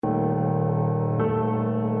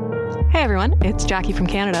Hey everyone, it's Jackie from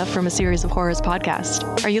Canada from A Series of Horrors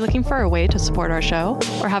podcast. Are you looking for a way to support our show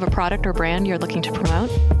or have a product or brand you're looking to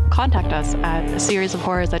promote? Contact us at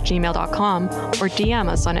aseriesofhorrors@gmail.com or DM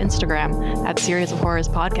us on Instagram at Series of Horrors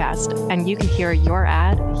podcast, and you can hear your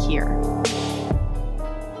ad here.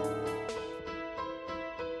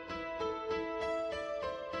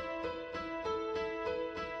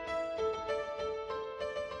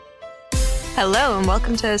 Hello and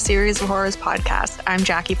welcome to A Series of Horrors podcast. I'm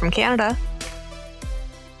Jackie from Canada.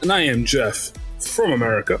 And I am Jeff from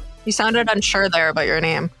America. You sounded unsure there about your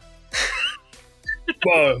name.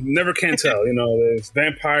 Well, never can tell. You know, there's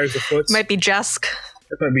vampires afoot. Might be Jesk.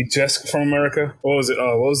 It might be Jesk from America. What was it?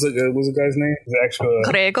 What was the guy's name? The actual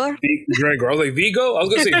Gregor? Gregor. I was like, Vigo? I was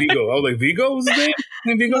going to say Vigo. I was like, Vigo was his name?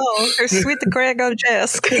 Vigo? Oh, you're sweet the Gregor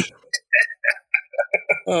Jesk.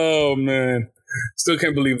 Oh, man. Still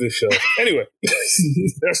can't believe this show. Anyway,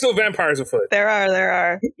 there are still vampires afoot. There are.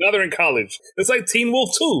 Now they're in college. It's like Teen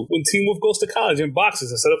Wolf 2, when Teen Wolf goes to college and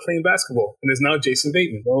boxes instead of playing basketball. And there's now Jason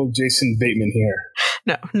Bateman. No Jason Bateman here.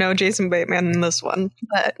 No Jason Bateman in this one.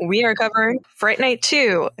 But we are covering Fright Night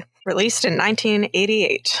 2, released in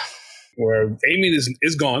 1988. Where Amy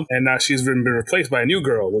is gone, and now she's been replaced by a new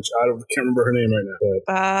girl, which I can't remember her name right now.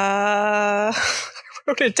 But.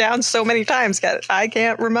 I wrote it down so many times. I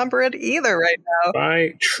can't remember it either right now.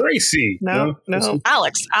 By Tracy. No.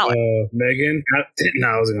 Alex. Megan. No,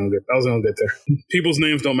 I was gonna get there. People's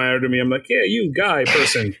names don't matter to me. I'm like, yeah, you guy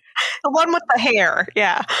person. The one with the hair.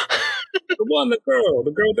 Yeah. the girl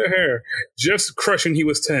with the hair. Jeff's crushing he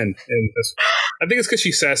was 10. And I think it's because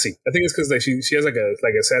she's sassy. I think it's because like she has like a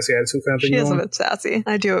sassy attitude kind of thing. She is a bit sassy.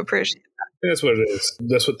 I do appreciate that. That's what it is.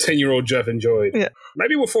 That's what 10-year-old Jeff enjoyed. Yeah.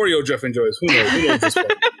 Maybe what 40-year-old Jeff enjoys. Who knows?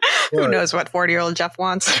 Who knows what 40-year-old Jeff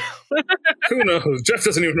wants? Who knows? Jeff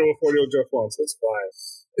doesn't even know what 40-year-old Jeff wants. That's fine.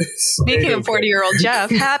 Speaking of 40-year-old Jeff,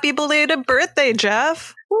 happy belated birthday,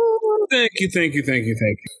 Jeff. Thank you.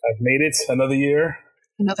 I've made it another year.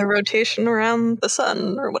 Another rotation around the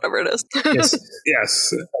sun, or whatever it is.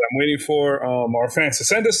 Yes. I'm waiting for our fans to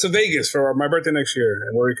send us to Vegas for my birthday next year,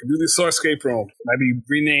 and where we can do this escape room. Might be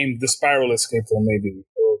renamed the Spiral Escape Room, maybe.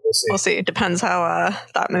 We'll see. It depends how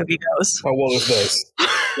that movie goes. How well it does.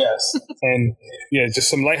 Yes. And yeah, just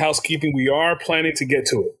some light housekeeping. We are planning to get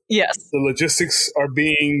to it. Yes. The logistics are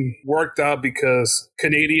being worked out because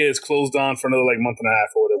Canada is closed on for another month and a half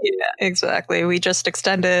or whatever. Yeah, exactly. We just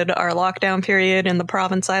extended our lockdown period in the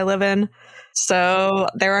province I live in. So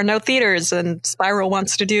there are no theaters, and Spiral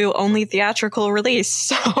wants to do only theatrical release.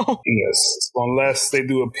 So yes, unless they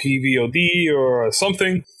do a PVOD or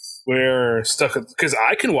something. We're stuck because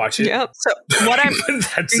I can watch it. Yep. So what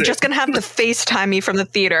you're just gonna have to FaceTime me from the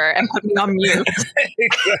theater and put me on mute.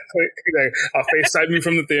 Exactly. I'll FaceTime you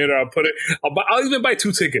from the theater. I'll even buy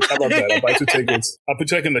 2 tickets. How about that? I'll buy 2 tickets. I'll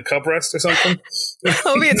put you in the cup rest or something. That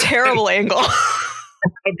would be a terrible angle.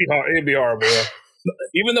 It'd be horrible. Yeah.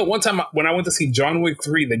 Even though one time when I went to see John Wick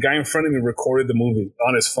 3, the guy in front of me recorded the movie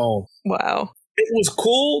on his phone. Wow. It was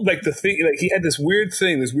cool, he had this weird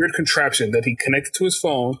contraption that he connected to his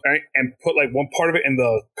phone, right, and put one part of it in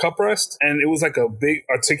the cup rest, and it was like a big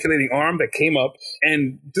articulating arm that came up,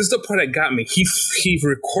 and this is the part that got me. He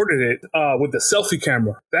recorded it with the selfie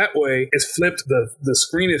camera. That way, it's flipped. The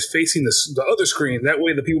screen is facing the other screen. That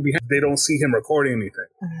way, the people behind, they don't see him recording anything.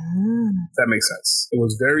 If that makes sense. It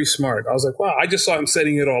was very smart. I was like, wow, I just saw him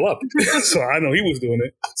setting it all up, so I know he was doing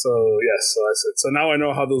it. So yes, so I said, so now I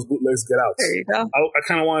know how those bootlegs get out. There you go. I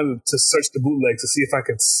kind of wanted to search the bootleg to see if I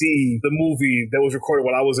could see the movie that was recorded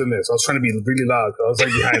while I was in there. So I was trying to be really loud. I was right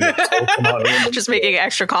behind it. So come on, just making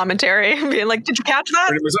extra commentary, being like, "Did you catch that?"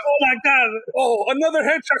 And it was like, "Oh my god! Oh, another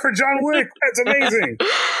headshot for John Wick! That's amazing."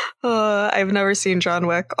 I've never seen John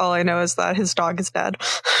Wick. All I know is that his dog is dead.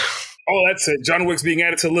 Oh, that's it. John Wick's being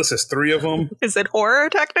added to the list. There's 3 of them. Is it horror,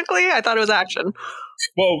 technically? I thought it was action.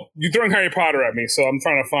 Well, you're throwing Harry Potter at me, so I'm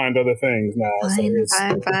trying to find other things now.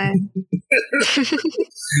 Fine.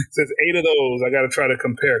 There's 8 of those I got to try to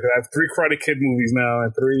compare, because I have 3 Karate Kid movies now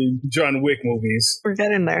and 3 John Wick movies. We're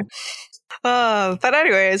getting there. But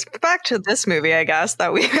anyways, back to this movie, I guess,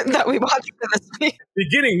 that we watched for this week.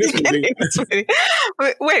 Beginning this movie.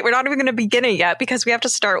 Wait, we're not even going to begin it yet, because we have to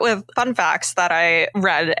start with fun facts that I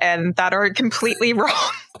read and that are completely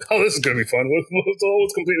wrong. Oh, this is going to be fun.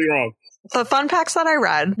 What's completely wrong? The fun facts that I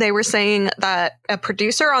read, they were saying that a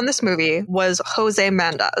producer on this movie was Jose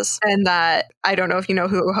Mendez, and that, I don't know if you know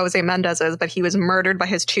who Jose Mendez is, but he was murdered by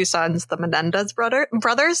his two sons, the Menendez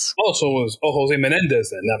brothers. Also was Jose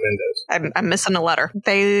Menendez then, not Mendez. I'm missing a letter.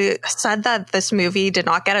 They said that this movie did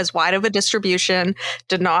not get as wide of a distribution,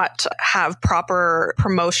 did not have proper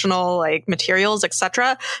promotional like materials,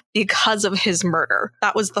 etc., because of his murder.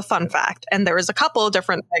 That was the fun fact, and there was a couple of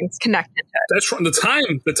different things connected to it. That's from the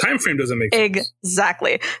time frame doesn't make sense.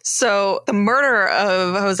 Exactly. So the murder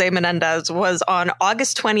of Jose Menendez was on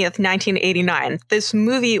August 20th, 1989. This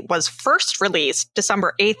movie was first released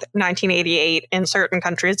December 8th, 1988 in certain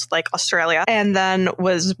countries like Australia, and then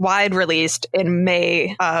was wide released in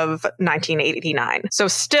May of 1989. So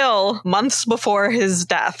still months before his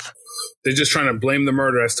death. They're just trying to blame the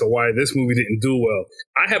murder as to why this movie didn't do well.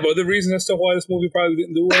 I have other reasons as to why this movie probably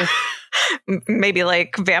didn't do well. Maybe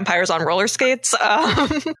like vampires on roller skates.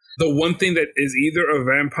 The one thing that is either a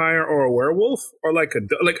vampire or a werewolf or like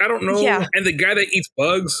I don't know. Yeah. And the guy that eats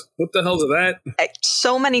bugs, what the hell's that?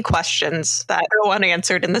 So many questions that go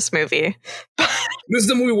unanswered in this movie. This is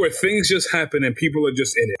the movie where things just happen and people are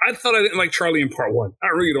just in it. I thought I didn't like Charlie in part 1. I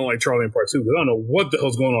really don't like Charlie in part 2 because I don't know what the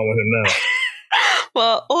hell's going on with him now.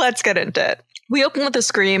 Well, let's get into it. We open with a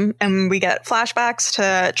scream, and we get flashbacks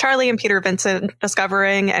to Charlie and Peter Vincent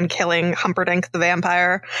discovering and killing Humperdinck the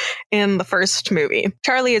vampire in the first movie.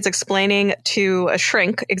 Charlie is explaining to a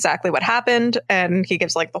shrink exactly what happened, and he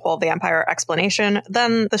gives like the whole vampire explanation.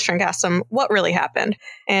 Then the shrink asks him what really happened,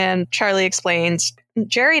 and Charlie explains,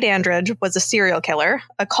 Jerry Dandridge was a serial killer,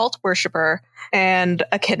 a cult worshiper, and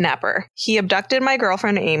a kidnapper. He abducted my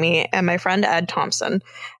girlfriend Amy and my friend Ed Thompson,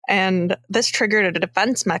 and this triggered a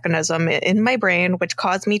defense mechanism in my brain which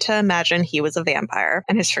caused me to imagine he was a vampire.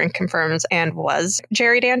 And his shrink confirms, and was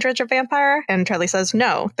Jerry Dandridge a vampire? And Charlie says,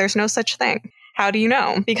 no, there's no such thing. How do you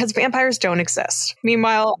know? Because vampires don't exist.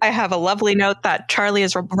 Meanwhile, I have a lovely note that Charlie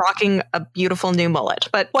is rocking a beautiful new mullet.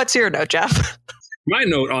 But what's your note, Jeff? My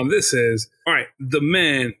note on this is, all right, the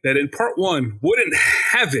man that in part 1 wouldn't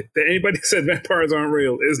have it that anybody said vampires aren't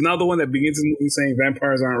real is now the one that begins the movie saying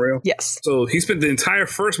vampires aren't real. Yes. So he spent the entire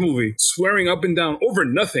first movie swearing up and down over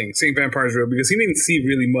nothing saying vampires are real because he didn't see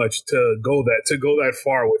really much to go that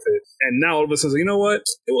far with it. And now all of a sudden, you know what?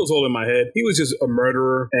 It was all in my head. He was just a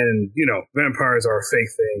murderer and, vampires are a fake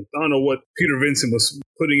thing. I don't know what Peter Vincent was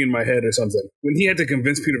putting in my head or something. When he had to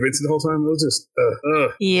convince Peter Vincent the whole time, it was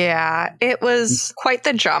just, Yeah, it was quite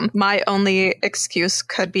the jump. My only excuse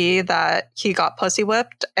could be that he got pussy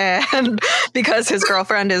whipped, and because his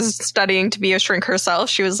girlfriend is studying to be a shrink herself,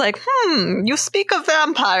 she was like, you speak of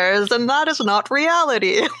vampires, and that is not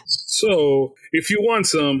reality. So if you want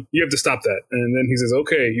some, you have to stop that. And then he says,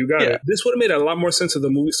 okay, you got it. This would have made a lot more sense if the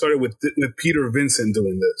movie started with Peter Vincent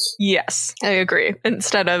doing this. Yes, I agree.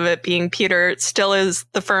 Instead of it being Peter still is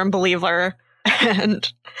the firm believer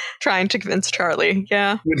and trying to convince Charlie.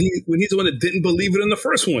 Yeah. When he's the one that didn't believe it in the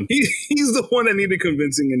first one. He's the one that needed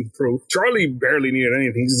convincing and proof. Charlie barely needed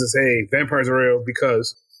anything. He just says, hey, vampires are real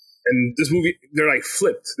because... And this movie, they're like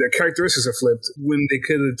flipped. Their characteristics are flipped when they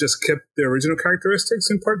could have just kept their original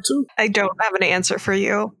characteristics in part 2. I don't have an answer for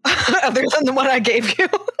you other than the one I gave you.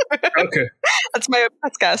 Okay. That's my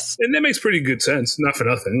best guess. And that makes pretty good sense. Not for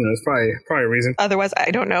nothing. It's probably a reason. Otherwise,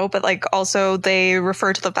 I don't know. But also they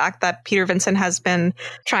refer to the fact that Peter Vincent has been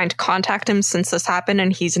trying to contact him since this happened,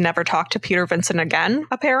 and he's never talked to Peter Vincent again,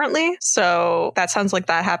 apparently. So that sounds like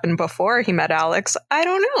that happened before he met Alex. I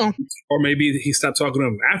don't know. Or maybe he stopped talking to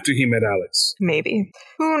him after he met Alex. Maybe.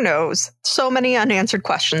 Who knows? So many unanswered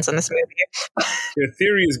questions in this movie. Your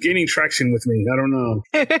theory is gaining traction with me. I don't know.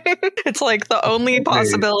 It's like the only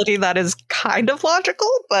possibility that is kind of logical,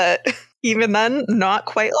 but even then, not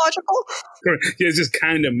quite logical. Yeah, it's just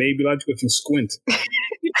kind of maybe logical if you squint.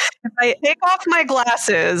 If I take off my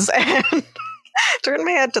glasses and turn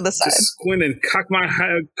my head to the side. Just squint and cock my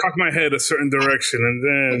head a certain direction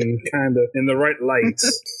and then kind of in the right light.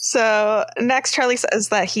 So next, Charlie says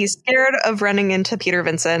that he's scared of running into Peter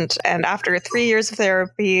Vincent. And after 3 years of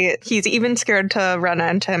therapy, he's even scared to run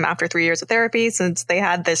into him after 3 years of therapy since they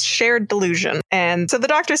had this shared delusion. And so the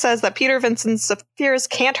doctor says that Peter Vincent's fears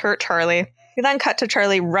can't hurt Charlie. We then cut to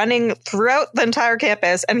Charlie running throughout the entire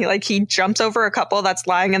campus, and he jumps over a couple that's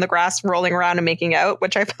lying in the grass, rolling around and making out,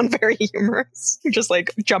 which I found very humorous. He just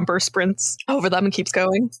jumper sprints over them and keeps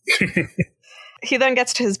going. He then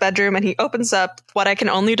gets to his bedroom and he opens up what I can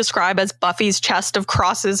only describe as Buffy's chest of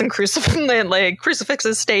crosses and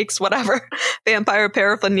crucifixes, stakes, whatever, vampire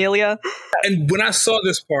paraphernalia. And when I saw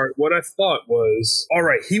this part, what I thought was, all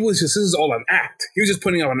right, this is all an act. He was just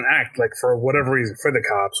putting on an act, like for whatever reason, for the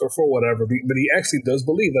cops or for whatever. But he actually does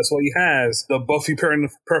believe that's why he has the Buffy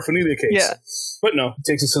paraphernalia case. Yeah. But no, he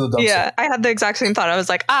takes us to the dumpster. Yeah, I had the exact same thought. I was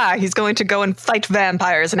like, he's going to go and fight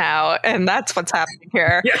vampires now. And that's what's happening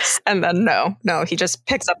here. Yes. And then no, he just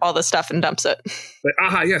picks up all the stuff and dumps it.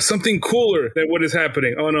 Like, yeah, something cooler than what is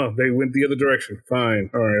happening. Oh no, they went the other direction. Fine.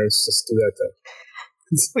 All right, let's just do that then.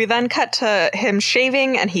 We then cut to him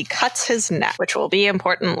shaving and he cuts his neck, which will be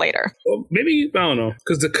important later. Well, maybe, I don't know,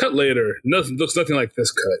 because the cut later looks nothing like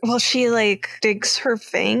this cut. Well, she digs her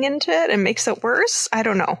fang into it and makes it worse. I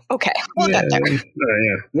don't know. Okay, we'll get there.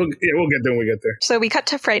 We'll get there when we get there. So we cut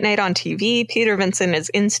to Fright Night on TV. Peter Vincent is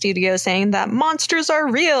in studio saying that monsters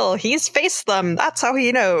are real. He's faced them. That's how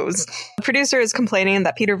he knows. The producer is complaining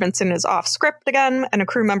that Peter Vincent is off script again, and a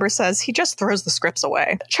crew member says he just throws the scripts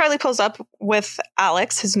away. Charlie pulls up with Alex,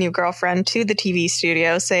 his new girlfriend, to the TV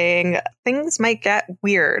studio saying things might get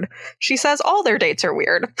weird. She says all their dates are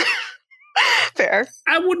weird. Fair.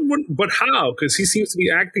 I wouldn't, but how? Because he seems to be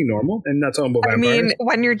acting normal and not talking about vampires. I mean,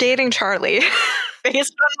 when you're dating Charlie,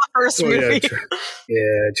 based on the first movie.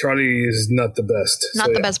 Yeah, Charlie is not the best.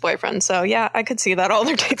 Not the best boyfriend. So yeah, I could see that all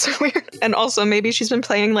their dates are weird. And also maybe she's been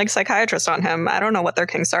playing psychiatrist on him. I don't know what their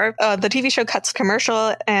kinks are. The TV show cuts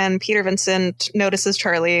commercial and Peter Vincent notices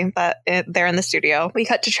Charlie that they're in the studio. We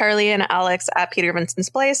cut to Charlie and Alex at Peter Vincent's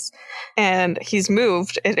place and he's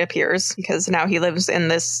moved, it appears, because now he lives in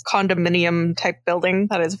this condominium type building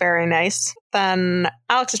that is very nice. Then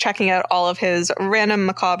Alex is checking out all of his random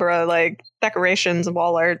macabre decorations,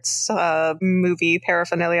 wall arts, movie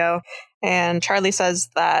paraphernalia. And Charlie says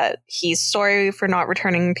that he's sorry for not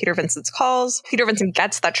returning Peter Vincent's calls. Peter Vincent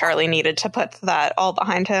gets that Charlie needed to put that all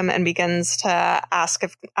behind him and begins to ask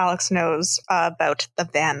if Alex knows about the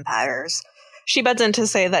vampires. She buds in to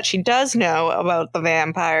say that she does know about the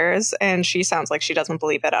vampires, and she sounds like she doesn't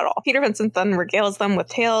believe it at all. Peter Vincent then regales them with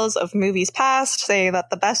tales of movies past, saying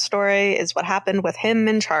that the best story is what happened with him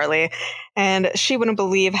and Charlie, and she wouldn't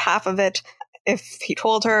believe half of it if he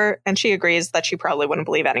told her, and she agrees that she probably wouldn't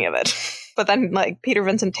believe any of it. But then, Peter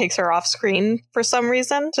Vincent takes her off screen for some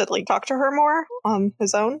reason to, talk to her more on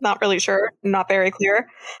his own. Not really sure. Not very clear.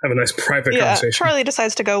 Have a nice private conversation. Charlie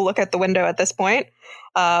decides to go look at the window at this point,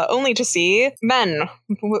 only to see men,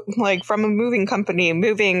 from a moving company,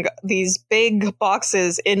 moving these big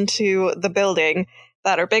boxes into the building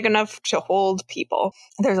that are big enough to hold people.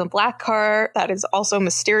 There's a black car that is also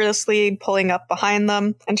mysteriously pulling up behind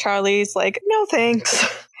them, and Charlie's like, no thanks.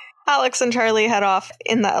 Alex and Charlie head off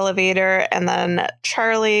in the elevator, and then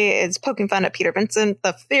Charlie is poking fun at Peter Vincent,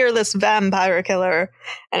 the fearless vampire killer,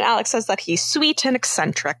 and Alex says that he's sweet and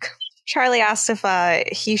eccentric. Charlie asks if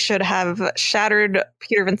he should have shattered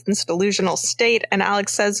Peter Vincent's delusional state, and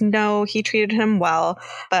Alex says no, he treated him well,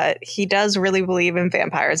 but he does really believe in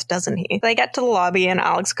vampires, doesn't he? They get to the lobby, and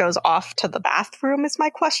Alex goes off to the bathroom, is my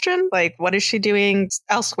question. What is she doing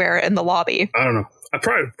elsewhere in the lobby? I don't know.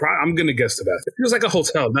 I'm going to guess the bathroom. It feels like a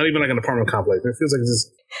hotel, not even like an apartment complex. It feels like this.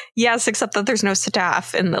 Yes, except that there's no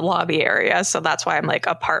staff in the lobby area, so that's why I'm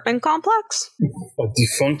apartment complex? A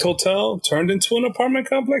defunct hotel turned into an apartment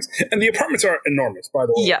complex? And the apartments are enormous, by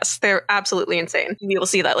the way. Yes, they're absolutely insane. We will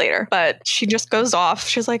see that later. But she just goes off.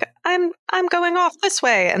 She's like, I'm going off this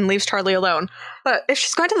way, and leaves Charlie alone. But if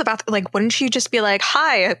she's going to the bathroom, wouldn't she just be like,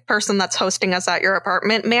 hi, person that's hosting us at your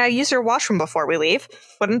apartment, may I use your washroom before we leave?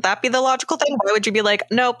 Wouldn't that be the logical thing? Why would you be like,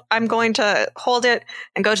 nope, I'm going to hold it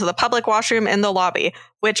and go to the public washroom in the lobby?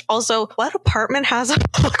 Which also, what apartment has a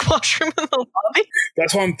public washroom in the lobby?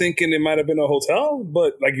 That's why I'm thinking it might have been a hotel.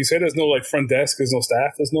 But like you said, there's no front desk, there's no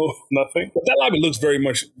staff, there's no nothing. But that lobby looks very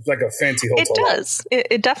much like a fancy hotel. It does.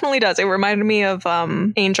 It definitely does. It reminded me of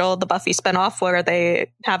Angel, the Buffy spinoff, where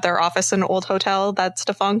they have their office in an old hotel that's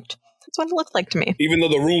defunct. That's what it looked like to me. Even though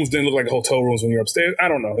the rooms didn't look like hotel rooms when you're upstairs. I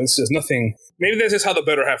don't know. It's just nothing. Maybe that's just how the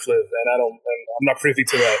better half lived, and I'm not privy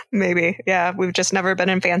to that. Maybe. Yeah. We've just never been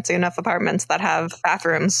in fancy enough apartments that have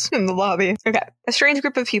bathrooms in the lobby. Okay. A strange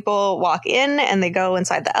group of people walk in and they go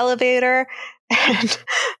inside the elevator. And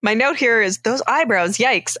my note here is those eyebrows,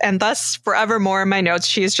 yikes. And thus, forevermore in my notes,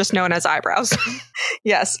 she is just known as eyebrows.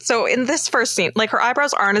 Yes. So in this first scene, her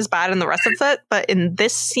eyebrows aren't as bad in the rest of it, but in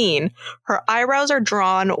this scene, her eyebrows are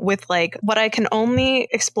drawn with what I can only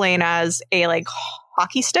explain as a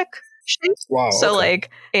hockey stick. Wow. So, okay. like,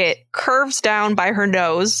 it curves down by her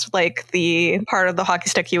nose, like the part of the hockey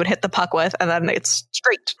stick you would hit the puck with, and then it's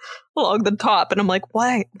straight along the top. And I'm like,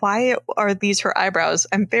 why? Why are these her eyebrows?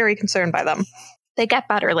 I'm very concerned by them. They get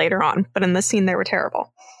better later on, but in this scene, they were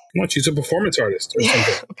terrible. What, she's a performance artist or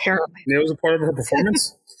something. Apparently. It was a part of her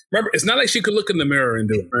performance? Remember, it's not like she could look in the mirror and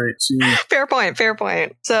do it, right? Fair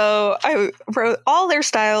point. So I wrote all their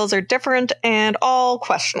styles are different and all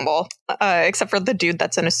questionable, except for the dude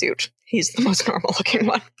that's in a suit. He's the most normal looking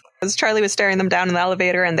one. As Charlie was staring them down in the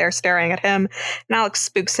elevator and they're staring at him, and Alex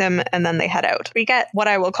spooks him and then they head out. We get what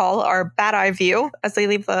I will call our bad eye view as they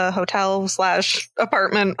leave the hotel /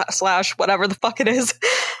 apartment / whatever the fuck it is.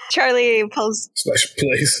 Charlie pulls... /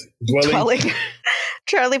 place. Dwelling.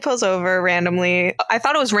 Charlie pulls over randomly. I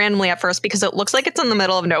thought it was randomly at first because it looks like it's in the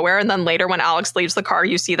middle of nowhere. And then later when Alex leaves the car,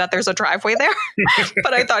 you see that there's a driveway there.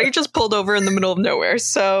 But I thought he just pulled over in the middle of nowhere.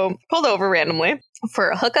 So pulled over randomly for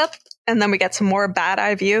a hookup. And then we get some more bad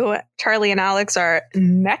eye view. Charlie and Alex are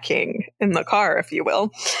necking in the car, if you will.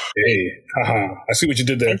 Hey, haha. I see what you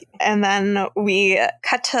did there. And then we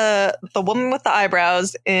cut to the woman with the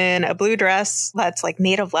eyebrows in a blue dress that's like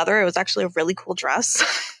made of leather. It was actually a really cool dress.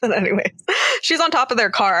 But anyway, she's on top of their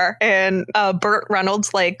car and Burt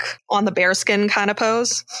Reynolds like on the bearskin kind of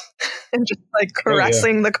pose and just like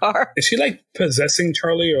caressing the car. Is she like possessing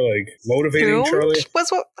Charlie or like motivating Charlie?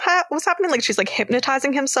 Was what's happening? Like she's like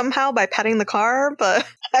hypnotizing him somehow by petting the car, but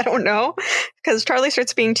I don't know. Because Charlie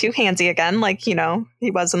starts being too handsy again, like, you know,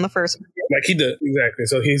 he was in the first movie. Like he did, exactly.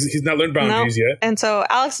 So he's not learned boundaries yet. And so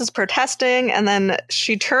Alex is protesting, and then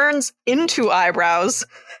she turns into eyebrows.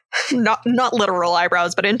 Not literal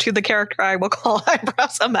eyebrows, but into the character I will call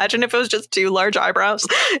eyebrows. Imagine if it was just two large eyebrows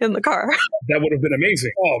in the car. That would have been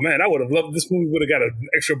amazing. Oh man, I would have loved this movie. Would have got an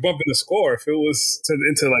extra bump in the score if it was turned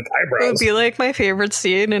into like eyebrows. It would be like my favorite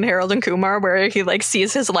scene in Harold and Kumar where he like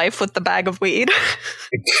sees his life with the bag of weed.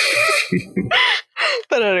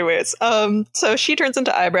 But anyways, so she turns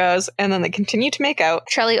into eyebrows and then they continue to make out.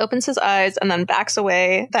 Charlie opens his eyes and then backs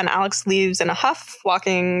away. Then Alex leaves in a huff,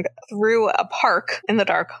 walking through a park in the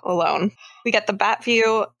dark alone. We get the bat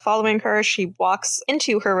view. Following her, she walks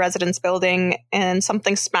into her residence building and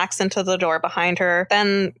something smacks into the door behind her.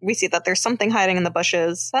 Then we see that there's something hiding in the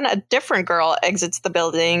bushes. Then a different girl exits the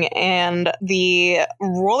building and the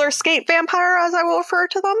roller skate vampire, as I will refer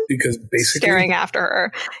to them, because basically staring after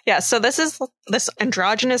her. Yeah, so this is this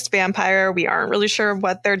androgynous vampire. We aren't really sure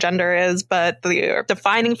what their gender is, but the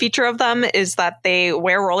defining feature of them is that they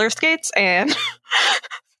wear roller skates and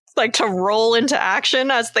like to roll into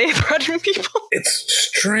action as they threaten people. It's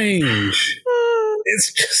strange.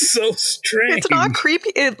 It's just so strange. It's not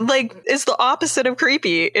creepy. It like is the opposite of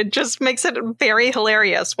creepy. It just makes it very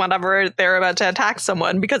hilarious whenever they're about to attack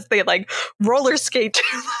someone because they like roller skate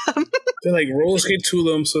to them. They like roller skate to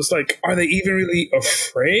them. So it's like, are they even really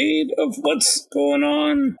afraid of what's going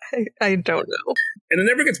on? I don't know. And it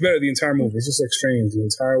never gets better the entire movie. It's just like strange the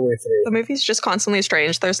entire way through. The movie's just constantly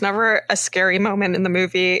strange. There's never a scary moment in the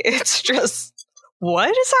movie. It's just,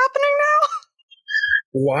 what is happening now?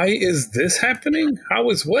 Why is this happening? How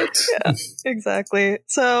is what? Yeah, exactly.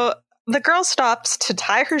 So the girl stops to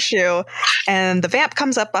tie her shoe, and the vamp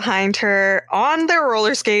comes up behind her on their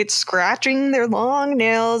roller skates, scratching their long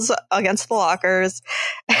nails against the lockers.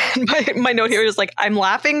 And my note here is like, I'm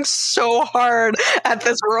laughing so hard at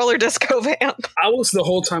this roller disco vamp. I was the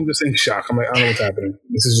whole time just in shock. I'm like, I don't know what's happening.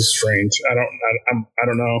 This is just strange. I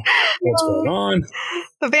don't know what's going on.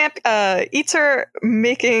 The vamp eats her,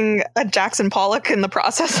 making a Jackson Pollock in the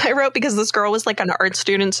process, I wrote, because this girl was like an art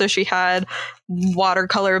student, so she had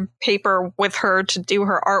watercolor paper with her to do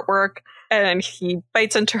her artwork, and he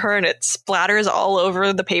bites into her and it splatters all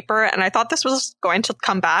over the paper. And I thought this was going to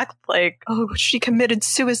come back like, oh, she committed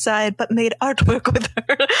suicide but made artwork with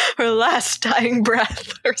her last dying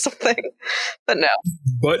breath or something. But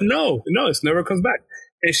no, it never comes back.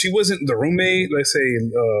 And she wasn't the roommate, let's say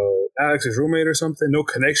Alex's roommate or something. No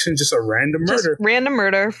connection, just a random murder. Just random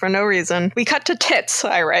murder for no reason. We cut to tits,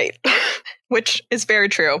 I write, which is very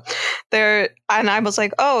true. And I was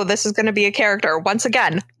like, oh, this is going to be a character. Once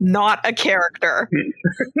again, not a character.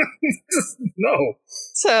 No.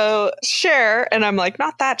 So Cher, and I'm like,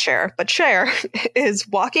 not that Cher, but Cher is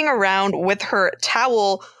walking around with her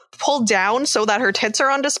towel pulled down so that her tits are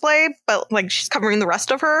on display, but like she's covering the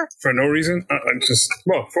rest of her. For no reason?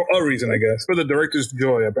 For a reason, I guess. For the director's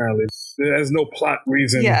joy, apparently. It has no plot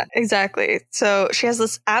reason. Yeah, exactly. So she has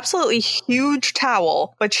this absolutely huge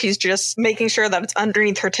towel, but she's just making sure that it's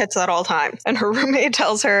underneath her tits at all times. And her roommate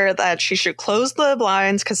tells her that she should close the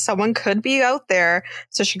blinds because someone could be out there.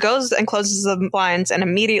 So she goes and closes the blinds, and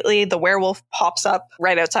immediately the werewolf pops up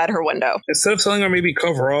right outside her window. Instead of telling her maybe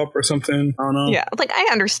cover up or something, I don't know. Yeah, like I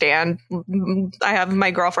understand. I have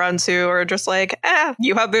my girlfriends who are just like,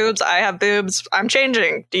 you have boobs, I have boobs, I'm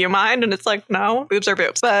changing. Do you mind? And it's like, no, boobs are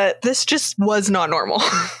boobs. But this just was not normal.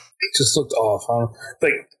 It just looked off.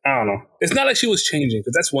 I don't know. It's not like she was changing,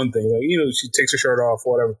 because that's one thing. Like, she takes her shirt off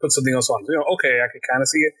or whatever, puts something else on. Okay, I can kind of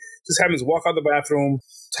see it. Just happens to walk out the bathroom,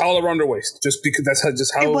 towel around her waist, just because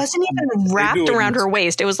that's how. It wasn't even wrapped around her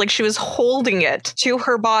waist. It was like she was holding it to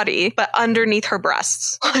her body, but underneath her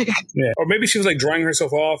breasts. Yeah, or maybe she was like drying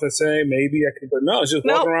herself off and saying, maybe I could, but no, she's just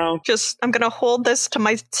walking around. Just, I'm going to hold this to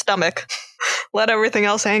my stomach. Let everything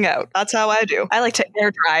else hang out. That's how I do. I like to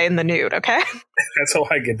air dry in the nude, okay? That's how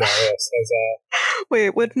I get down, yes.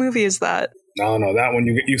 Wait, what movie is that? No, that one,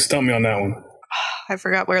 you stumped me on that one. I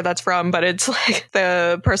forgot where that's from, but it's like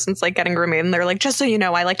the person's like getting groomed and they're like, just so you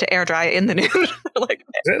know, I like to air dry in the nude. Like, is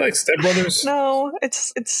that like Step Brothers? No,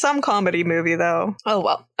 it's some comedy movie though. Oh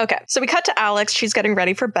well. Okay. So we cut to Alex. She's getting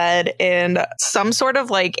ready for bed in some sort of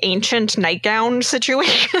like ancient nightgown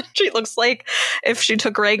situation. She looks like if she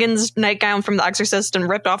took Reagan's nightgown from The Exorcist and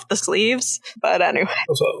ripped off the sleeves. But anyway.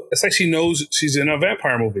 So it's like she knows she's in a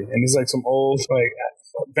vampire movie, and it's like some old like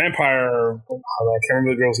vampire, I can't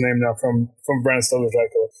remember the girl's name now from Bram Stoker's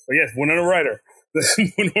Dracula. But yes, Winona Ryder.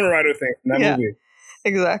 The Winona Ryder thing in that movie.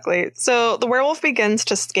 Exactly. So the werewolf begins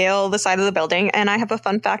to scale the side of the building, and I have a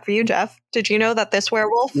fun fact for you, Jeff. Did you know that this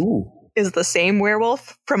werewolf is the same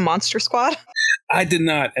werewolf from Monster Squad? I did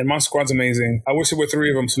not, and Monster Squad's amazing. I wish there were 3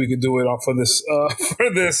 of them so we could do it for this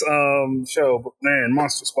show. But man,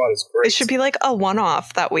 Monster Squad is great. It should be like a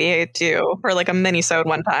one-off that we do, or like a mini-sode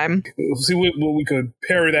one time. We'll see what we could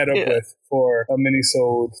pair that up with for a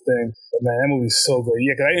mini-sode thing. But man, that movie's so great.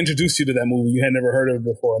 Yeah, because I introduced you to that movie. You had never heard of it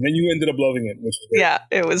before, and then you ended up loving it, which was great. Yeah,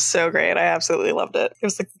 it was so great. I absolutely loved it. It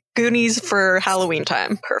was like Goonies for Halloween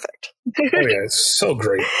time. Perfect. Oh yeah, it's so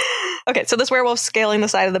great. Okay, so this werewolf scaling the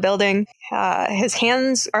side of the building. His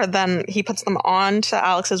hands are then, he puts them onto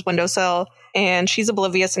Alex's windowsill, and she's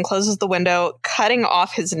oblivious and closes the window, cutting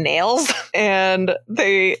off his nails, and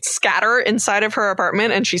they scatter inside of her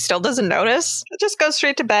apartment, and she still doesn't notice. Just goes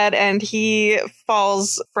straight to bed, and he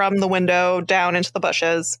falls from the window down into the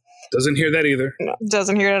bushes. Doesn't hear that either. No,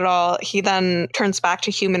 doesn't hear it at all. He then turns back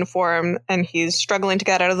to human form, and he's struggling to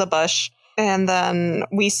get out of the bush. And then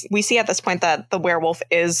we see at this point that the werewolf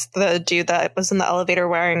is the dude that was in the elevator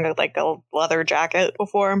wearing like a leather jacket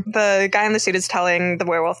before. The guy in the suit is telling the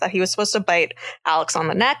werewolf that he was supposed to bite Alex on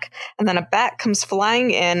the neck. And then a bat comes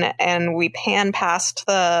flying in, and we pan past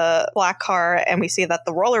the black car, and we see that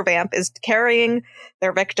the roller vamp is carrying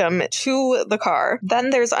their victim to the car. Then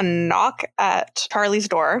there's a knock at Charlie's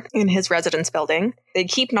door in his residence building. They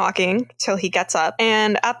keep knocking till he gets up,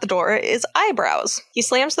 and at the door is Eyebrows. He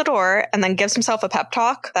slams the door and then gives himself a pep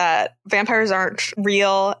talk that vampires aren't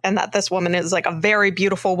real and that this woman is like a very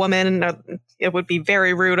beautiful woman. It would be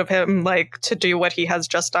very rude of him like to do what he has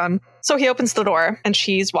just done. So he opens the door and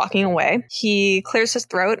she's walking away. He clears his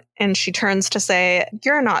throat and she turns to say,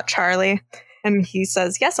 "You're not Charlie." And he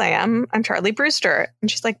says, "Yes, I am. I'm Charlie Brewster."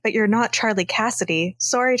 And she's like, "But you're not Charlie Cassidy.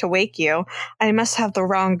 Sorry to wake you. I must have the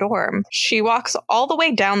wrong dorm." She walks all the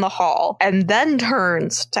way down the hall and then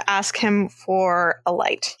turns to ask him for a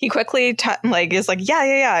light. He quickly is like,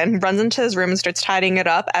 yeah, and runs into his room and starts tidying it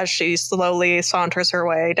up as she slowly saunters her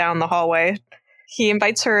way down the hallway. He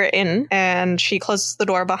invites her in and she closes the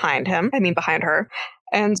door behind her,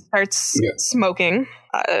 and starts smoking.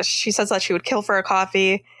 She says that she would kill for a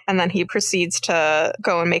coffee, and then he proceeds to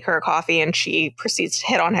go and make her a coffee, and she proceeds to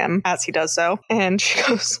hit on him as he does so. And she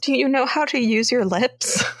goes, "Do you know how to use your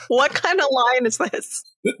lips?" What kind of line is this?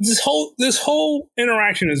 This whole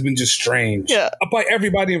interaction has been just strange. Yeah. By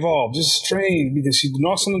everybody involved. Just strange, because she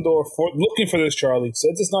knocks on the door looking for this Charlie,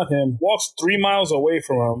 says it's not him, walks 3 miles away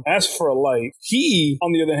from him, asks for a light. He,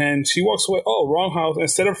 on the other hand, she walks away, wrong house.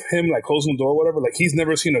 Instead of him like closing the door or whatever, like he's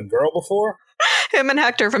never seen a girl before. Him and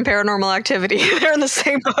Hector from Paranormal Activity, they're in the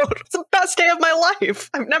same boat. It's the best day of my life.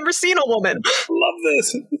 I've never seen a woman. Love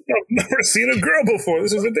this. I've never seen a girl before.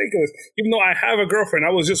 This is ridiculous. Even though I have a girlfriend,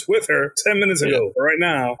 I was just with her 10 minutes ago. But right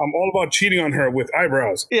now, I'm all about cheating on her with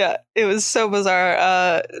eyebrows. Yeah, it was so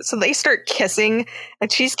bizarre. So they start kissing,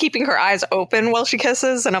 and she's keeping her eyes open while she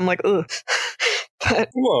kisses, and I'm like, ugh. But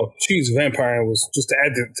well, she's a vampire and was just to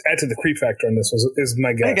add to the creep factor on this is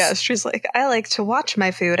my guess. I guess she's like, I like to watch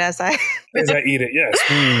my food as I eat it. Yes.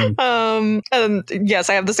 And yes,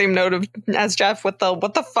 I have the same note as Jeff with the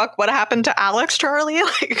what the fuck, what happened to Alex, Charlie?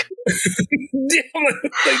 Like,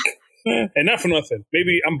 and not for nothing.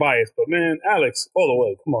 Maybe I'm biased, but man, Alex, all the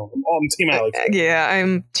way. Come on, I'm Team Alex. Yeah,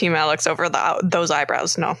 I'm Team Alex over those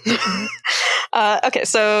eyebrows. No. Okay,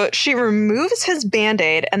 so she removes his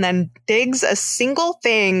Band-Aid and then digs a single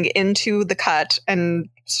thing into the cut and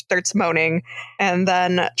starts moaning. And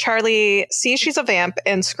then Charlie sees she's a vamp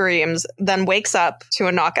and screams, then wakes up to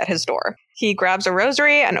a knock at his door. He grabs a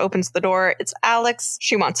rosary and opens the door. It's Alex.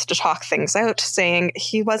 She wants to talk things out, saying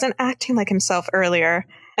he wasn't acting like himself earlier.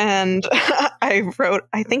 And I wrote,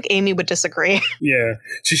 I think Amy would disagree. Yeah,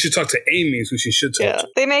 she should talk to Amy is who she should talk to.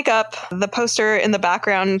 They make up. The poster in the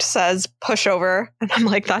background says pushover. And I'm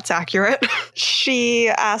like, that's accurate. She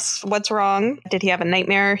asks what's wrong. Did he have a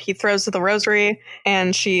nightmare? He throws the rosary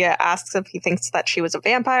and she asks if he thinks that she was a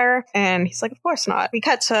vampire. And he's like, of course not. We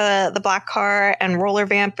cut to the black car and Roller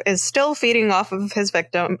Vamp is still feeding off of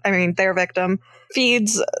their victim.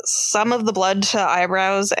 Feeds some of the blood to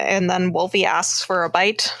Eyebrows, and then Wolfie asks for a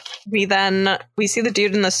bite. We see the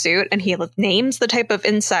dude in the suit, and he names the type of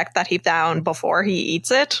insect that he found before he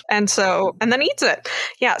eats it, and then eats it.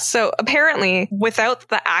 Yeah, so apparently, without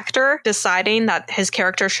the actor deciding that his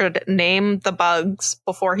character should name the bugs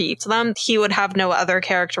before he eats them, he would have no other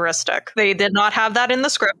characteristic. They did not have that in the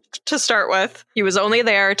script to start with. He was only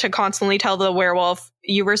there to constantly tell the werewolf,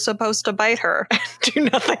 you were supposed to bite her and do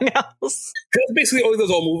nothing else. That's basically all he does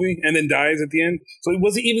all movie and then dies at the end. So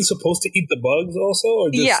was he even supposed to eat the bugs also? Or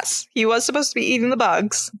just... Yes, he was supposed to be eating the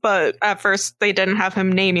bugs, but at first they didn't have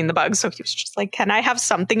him naming the bugs. So he was just like, can I have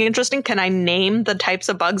something interesting? Can I name the types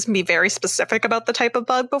of bugs and be very specific about the type of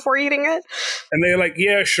bug before eating it? And they're like,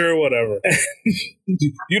 yeah, sure, whatever.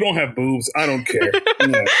 You don't have boobs. I don't care.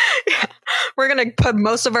 Yeah. Yeah. We're going to put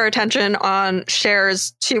most of our attention on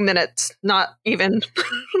Cher's 2 minutes, not even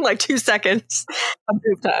like 2 seconds of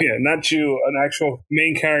boob time. Yeah, not you, an actual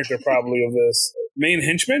main character probably of this. Main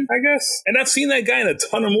henchman, I guess? And I've seen that guy in a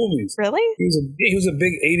ton of movies. Really? He was a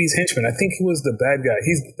big 80s henchman. I think he was the bad guy.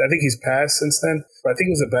 I think he's passed since then. But I think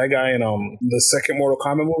he was a bad guy in the second Mortal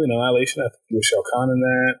Kombat movie, in Annihilation. I think he was Shao Kahn in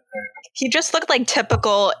that. He just looked like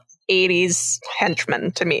typical 80s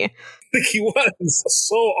henchman to me. I think he was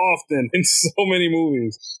so often in so many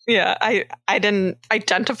movies. Yeah, I didn't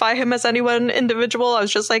identify him as anyone individual. I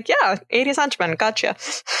was just like, yeah, 80s henchman, gotcha.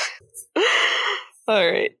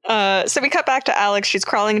 All right. So we cut back to Alex. She's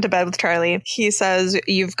crawling into bed with Charlie. He says,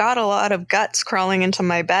 you've got a lot of guts crawling into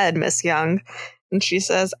my bed, Miss Young. And she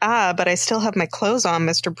says, but I still have my clothes on,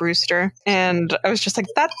 Mr. Brewster. And I was just like,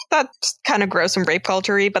 that's kind of gross and rape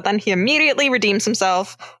culture-y. But then he immediately redeems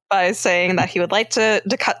himself by saying that he would like to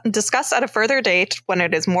discuss at a further date when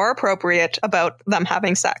it is more appropriate about them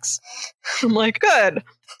having sex. I'm like, good.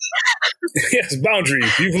 Yes,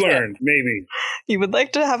 boundaries. You've learned, maybe. You would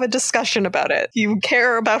like to have a discussion about it. You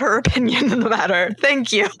care about her opinion in the matter.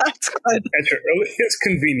 Thank you. That's good. At your earliest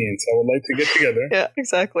convenience, I would like to get together. Yeah,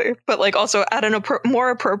 exactly. But like also at an more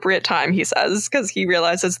appropriate time, he says, because he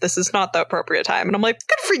realizes this is not the appropriate time. And I'm like,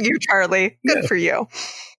 good for you, Charlie. Good for you.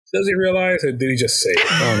 Does he realize, or did he just say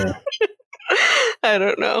it? I don't know. I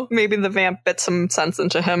don't know. Maybe the vamp bit some sense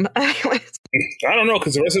into him. Anyways. I don't know,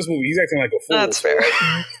 because the rest of this movie, he's acting like a fool. That's fair.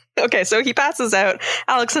 Okay, so he passes out.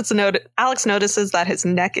 Alex notices that his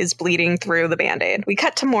neck is bleeding through the Band-Aid. We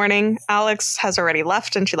cut to morning. Alex has already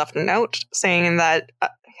left, and she left a note saying that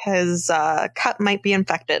his cut might be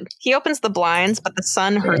infected. He opens the blinds, but the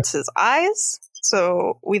sun hurts his eyes.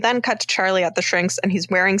 So we then cut to Charlie at the shrinks, and he's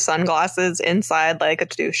wearing sunglasses inside like a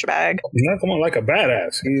douchebag. He's not coming like a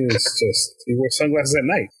badass. He wears sunglasses at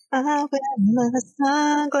night. I wear my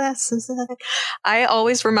sunglasses. I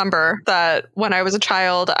always remember that when I was a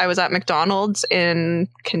child, I was at McDonald's in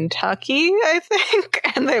Kentucky, I think,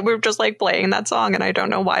 and they were just like playing that song, and I don't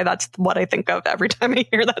know why that's what I think of every time I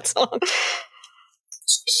hear that song.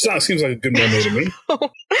 Seems like a good memory to me.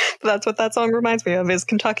 That's what that song reminds me of, is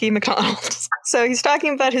Kentucky McDonald's. So he's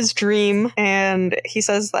talking about his dream, and he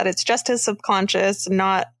says that it's just his subconscious,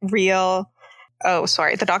 not real. Oh,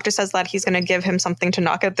 sorry. The doctor says that he's going to give him something to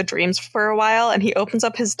knock out the dreams for a while, and he opens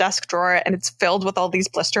up his desk drawer, and it's filled with all these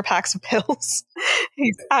blister packs of pills.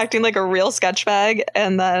 He's acting like a real sketch bag,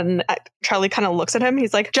 and then Charlie kind of looks at him.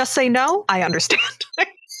 He's like, just say no? I understand.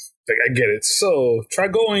 Like, I get it. So try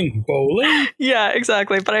going bowling. Yeah,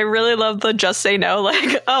 exactly. But I really love the just say no.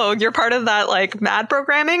 Like, oh, you're part of that like mad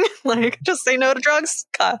programming. Like, just say no to drugs.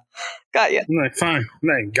 Got you. I'm like, fine.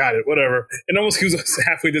 Like, got it. Whatever. And almost he was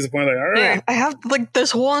halfway disappointed. Like, all right. Yeah, I have like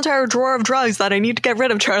this whole entire drawer of drugs that I need to get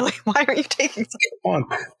rid of, Charlie. Why aren't you taking some? Come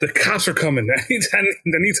on. The cops are coming. I need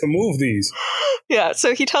to move these. Yeah,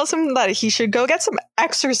 so he tells him that he should go get some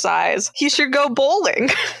exercise. He should go bowling.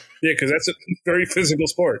 Yeah, because that's a very physical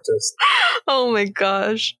sport. Just. Oh my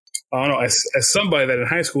gosh. I don't know. As somebody that in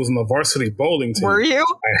high school was in the varsity bowling team. Were you?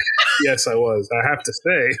 Yes, I was. I have to say,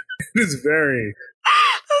 it is very.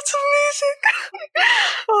 That's amazing.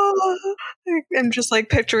 Oh, I'm just like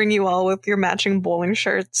picturing you all with your matching bowling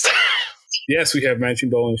shirts. Yes, we have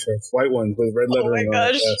matching bowling shirts, white ones with red lettering on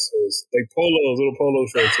it. Yes, it was like polos, little polo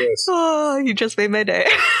shirts. Yes. Oh, you just made my day.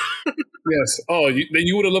 Yes. Oh, then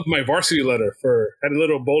you would have loved my varsity letter. Had a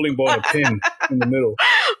little bowling ball and a pin in the middle.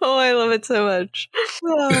 Oh, I love it so much.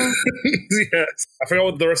 Oh. Yes. I forgot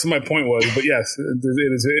what the rest of my point was, but yes,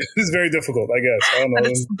 it is very difficult, I guess. I don't know. And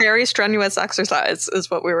it's very strenuous exercise is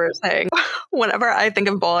what we were saying. Whenever I think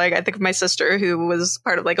of bowling, I think of my sister who was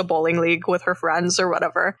part of like a bowling league with her friends or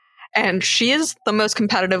whatever. And she is the most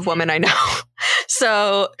competitive woman I know.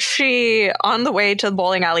 So she, on the way to the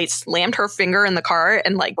bowling alley, slammed her finger in the car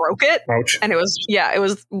and like broke it. Ouch. And it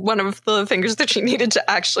was one of the fingers that she needed to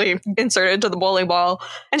actually insert into the bowling ball.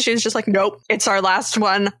 And she was just like, nope, it's our last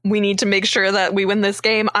one. We need to make sure that we win this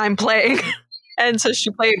game. I'm playing. And so she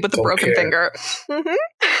played with a broken finger. Mm-hmm.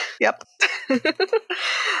 Yep.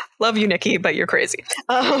 Love you, Nikki, but you're crazy.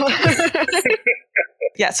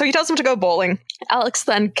 Yeah, so he tells him to go bowling. Alex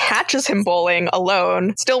then catches him bowling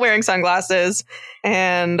alone, still wearing sunglasses,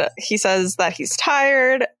 and he says that he's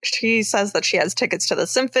tired. She says that she has tickets to the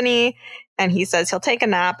symphony, and he says he'll take a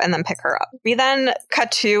nap and then pick her up. We then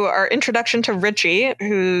cut to our introduction to Richie,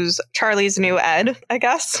 who's Charlie's new Ed, I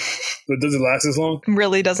guess. But does it last as long?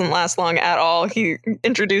 Really doesn't last long at all. He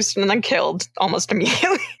introduced and then killed almost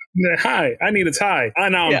immediately. Hi, I need a tie.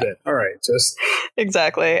 Now I'm dead. All right, just.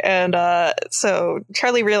 Exactly. And so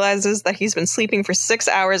Charlie realizes that he's been sleeping for 6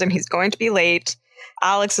 hours and he's going to be late.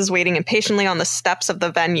 Alex is waiting impatiently on the steps of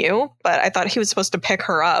the venue, but I thought he was supposed to pick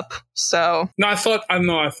her up. So no, I thought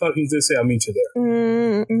he did say I'll meet you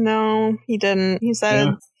there. No, he didn't. He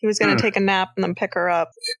said he was going to take a nap and then pick her up.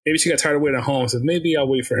 Maybe she got tired of waiting at home and said, maybe I'll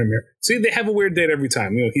wait for him here. See, they have a weird date every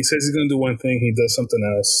time. You know, he says he's going to do one thing, he does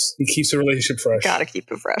something else. He keeps the relationship fresh. Gotta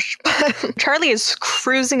keep it fresh. Charlie is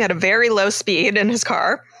cruising at a very low speed in his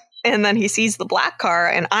car. And then he sees the black car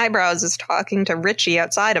and Eyebrows is talking to Richie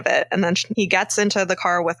outside of it. And then he gets into the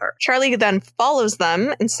car with her. Charlie then follows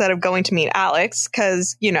them instead of going to meet Alex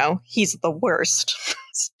because, you know, he's the worst.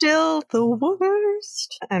 Still the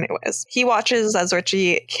worst. Anyways, he watches as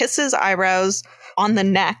Richie kisses Eyebrows on the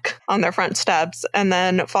neck on their front steps and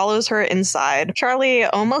then follows her inside. Charlie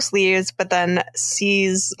almost leaves, but then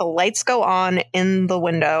sees the lights go on in the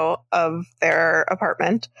window of their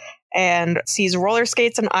apartment and sees roller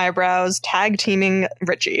skates and Eyebrows tag teaming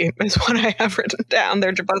Richie is what I have written down.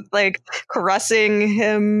 They're both like caressing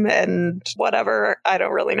him and whatever. I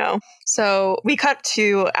don't really know. So we cut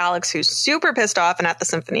to Alex, who's super pissed off and at the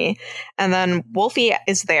symphony. And then Wolfie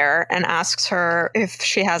is there and asks her if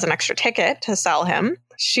she has an extra ticket to sell him.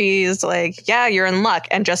 She's like, yeah, you're in luck,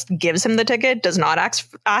 and just gives him the ticket, does not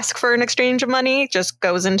ask for an exchange of money, just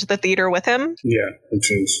goes into the theater with him. Yeah, which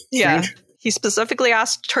is strange. Yeah. He specifically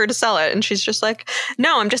asked her to sell it, and she's just like,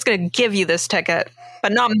 no, I'm just going to give you this ticket,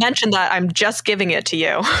 but not mention that I'm just giving it to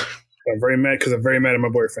you. I'm very mad because I'm very mad at my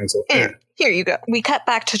boyfriend. So here you go. We cut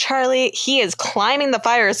back to Charlie. He is climbing the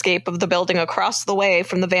fire escape of the building across the way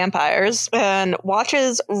from the vampires and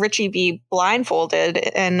watches Richie be blindfolded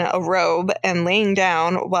in a robe and laying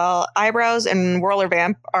down while Eyebrows and Roller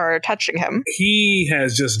Vamp are touching him. He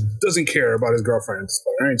doesn't care about his girlfriend.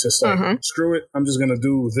 Right? Just like, screw it. I'm just going to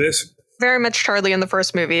do this. Very much Charlie in the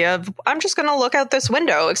first movie of, I'm just going to look out this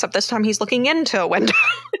window, except this time he's looking into a window.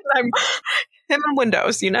 Him and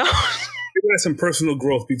windows, you know? Maybe that's some personal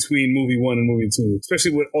growth between movie 1 and movie 2,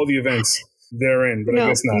 especially with all the events therein, but no, I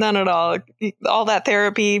guess not. None at all. All that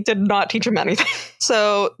therapy did not teach him anything.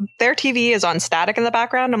 So their TV is on static in the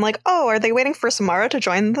background. I'm like, oh, are they waiting for Samara to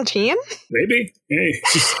join the team? Maybe. Hey,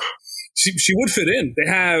 she would fit in. They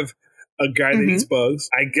have a guy that eats bugs.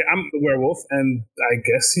 I'm a werewolf, and I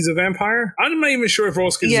guess he's a vampire. I'm not even sure if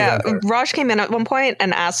Rose is a vampire. Raj came in at one point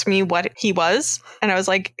and asked me what he was, and I was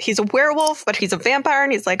like, he's a werewolf, but he's a vampire,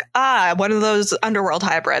 and he's like, one of those underworld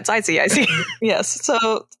hybrids. I see. Yes,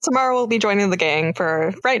 so tomorrow we'll be joining the gang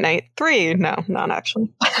for Fright Night 3. No, not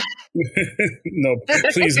actually. No,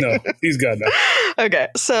 please no. Please God no. Okay,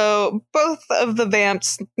 so both of the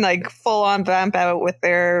vamps like full on vamp out with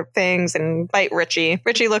their fangs and bite Richie.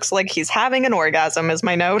 Richie looks like he's having an orgasm, is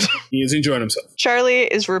my note. He is enjoying himself. Charlie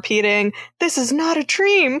is repeating, "This is not a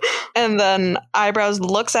dream." And then Eyebrows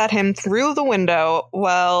looks at him through the window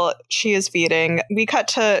while she is feeding. We cut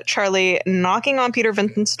to Charlie knocking on Peter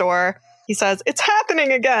Vincent's door. He says, "It's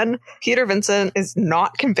happening again." Peter Vincent is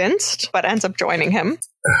not convinced, but ends up joining him.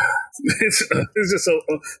 It's just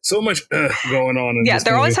so much going on.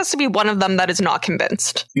 There always has to be one of them that is not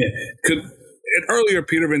convinced. Yeah. Earlier,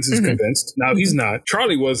 Peter Vincent's convinced. Now he's not.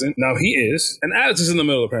 Charlie wasn't. Now he is. And Alex is in the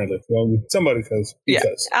middle, apparently. Well, somebody because.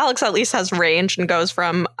 Alex at least has range and goes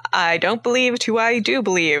from "I don't believe" to "I do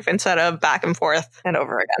believe" instead of back and forth and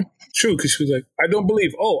over again. True, because she was like, "I don't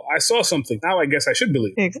believe. Oh, I saw something. Now I guess I should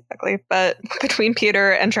believe." Exactly. But between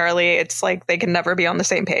Peter and Charlie, it's like they can never be on the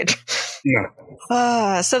same page.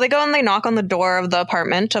 No. So they go and they knock on the door of the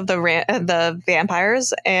apartment of the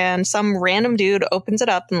vampires, and some random dude opens it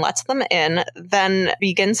up and lets them in, then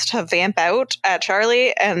begins to vamp out at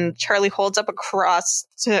Charlie, and Charlie holds up a cross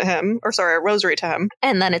to him, a rosary to him,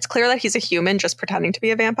 and then it's clear that he's a human just pretending to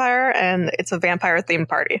be a vampire, and it's a vampire-themed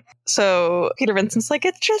party. So Peter Vincent's like,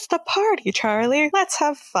 "It's just a party, Charlie. Let's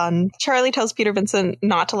have fun." Charlie tells Peter Vincent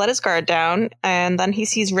not to let his guard down, and then he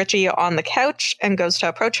sees Richie on the couch and goes to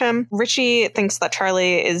approach him. Richie thinks that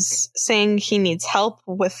Charlie is saying he needs help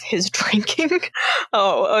with his drinking.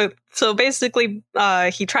 So basically,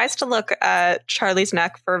 he tries to look at Charlie's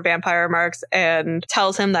neck for vampire marks and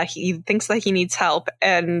tells him that he thinks that he needs help.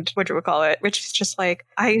 And Richie's just like,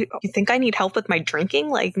 "You think I need help with my drinking?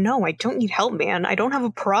 Like, no, I don't need help, man. I don't have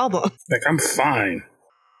a problem. Like, I'm fine."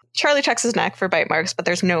 Charlie checks his neck for bite marks, but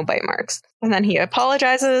there's no bite marks. And then he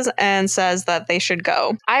apologizes and says that they should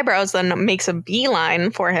go. Eyebrows then makes a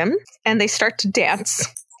beeline for him, and they start to dance.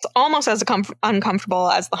 It's almost as uncomfortable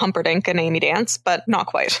as the Humperdinck and Amy dance, but not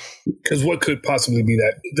quite. Because what could possibly be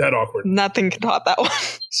that awkward? Nothing can top that one.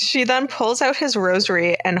 She then pulls out his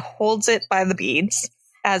rosary and holds it by the beads.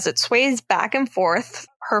 As it sways back and forth,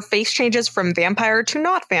 her face changes from vampire to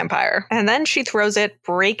not vampire. And then she throws it,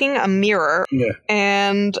 breaking a mirror. Yeah.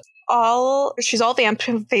 And she's all vamp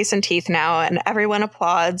face and teeth now, and everyone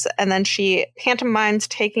applauds. And then she pantomimes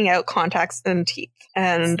taking out contacts and teeth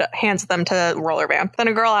and hands them to Roller Vamp. Then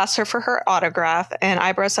a girl asks her for her autograph, and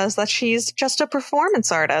Eyebrow says that she's just a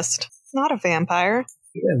performance artist, not a vampire.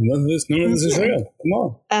 Yeah, none of this is real. Come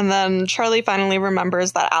on. And then Charlie finally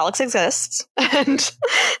remembers that Alex exists and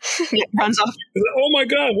runs off. Oh my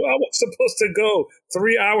God, I was supposed to go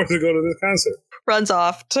 3 hours ago to this concert. Runs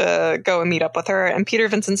off to go and meet up with her, and Peter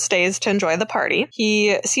Vincent stays to enjoy the party.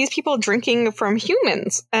 He sees people drinking from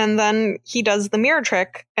humans, and then he does the mirror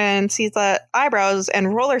trick and sees that Eyebrows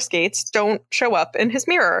and roller skates don't show up in his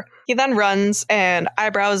mirror. He then runs, and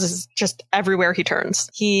Eyebrows is just everywhere he turns.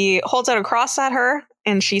 He holds out a cross at her,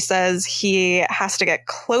 and she says he has to get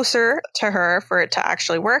closer to her for it to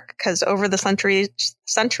actually work, because over the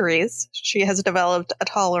centuries, she has developed a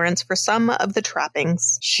tolerance for some of the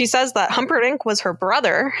trappings. She says that Humperdinck was her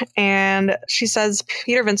brother, and she says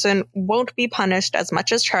Peter Vincent won't be punished as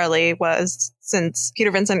much as Charlie was, since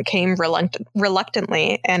Peter Vincent came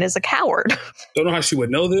reluctantly and is a coward. Don't know how she would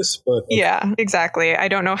know this, but... Yeah, exactly. I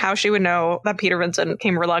don't know how she would know that Peter Vincent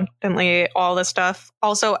came reluctantly, all this stuff.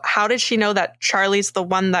 Also, how did she know that Charlie's the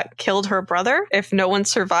one that killed her brother if no one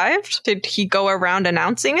survived? Did he go around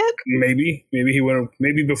announcing it?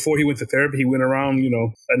 Maybe before he went to therapy, he went around,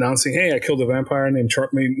 announcing, "Hey, I killed a vampire named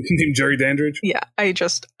Jerry Dandridge." Yeah,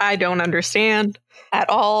 I don't understand at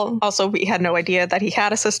all. Also, we had no idea that he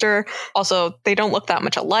had a sister. Also, they don't look that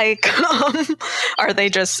much alike. Are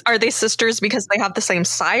they sisters because they have the same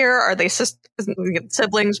sire? Are they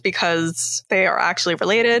siblings because they are actually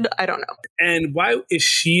related? I don't know. And why is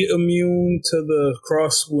she immune to the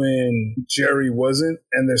cross when Jerry wasn't,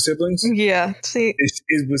 and they're siblings? Yeah. See,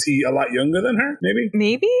 was he a lot younger than her?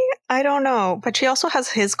 Maybe? I don't know. But she also has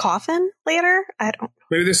his coffin later. I don't know.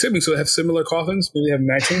 Maybe they're siblings, so they have similar coffins. Maybe they have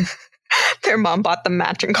matching. Their mom bought them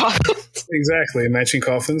matching coffins. Exactly, matching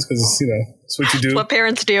coffins, because, it's what you do. It's what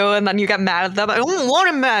parents do, and then you get mad at them. "I don't want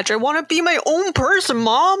to match. I want to be my own person,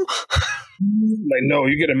 Mom." Like, no,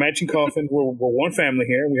 you get a matching coffin. We're one family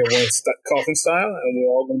here. We have one coffin style, and we're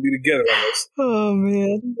all going to be together on this. Oh,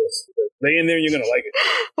 man. Lay in there, and you're going to like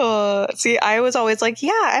it. See, I was always like,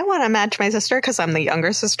 yeah, I want to match my sister because I'm the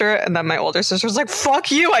younger sister. And then my older sister was like,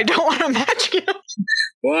 fuck you, I don't want to match you.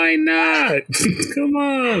 Why not? Come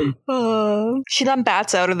on. She then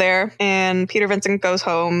bats out of there, and Peter Vincent goes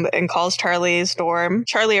home and calls Charlie's door.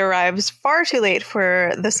 Charlie arrives far too late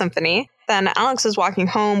for the symphony. Then Alex is walking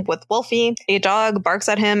home with Wolfie. A dog barks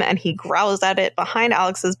at him, and he growls at it behind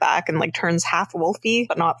Alex's back and like turns half Wolfie,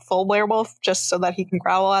 but not full werewolf, just so that he can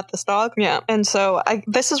growl at this dog. Yeah. And so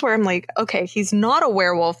this is where I'm like, okay, he's not a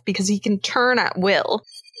werewolf because he can turn at will.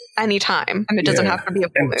 Anytime, and it doesn't have to be a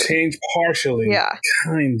full moon. And change partially. Yeah.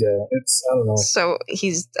 Kinda. I don't know. So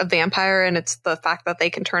he's a vampire, and it's the fact that they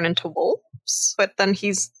can turn into wolves, but then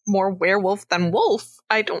he's more werewolf than wolf.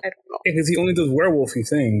 I don't know. Because he only does werewolfy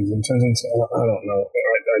things and turns into, I don't know.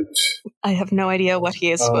 I have no idea what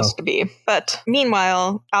he is supposed to be. But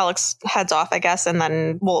meanwhile, Alex heads off, I guess, and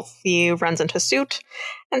then Wolfie runs into Suit,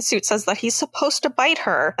 and Suit says that he's supposed to bite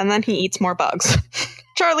her, and then he eats more bugs.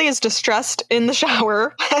 Charlie is distressed in the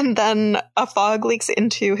shower, and then a fog leaks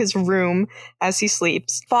into his room as he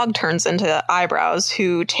sleeps. Fog turns into Eyebrows,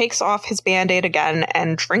 who takes off his Band-Aid again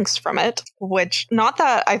and drinks from it, which, not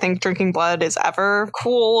that I think drinking blood is ever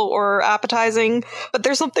cool or appetizing, but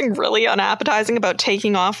there's something really unappetizing about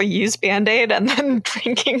taking off a used Band-Aid and then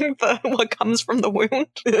drinking what comes from the wound.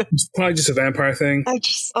 It's probably just a vampire thing.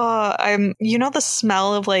 The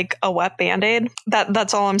smell of like a wet Band-Aid?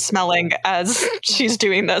 That's all I'm smelling as she's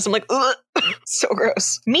doing this. I'm like, ugh, so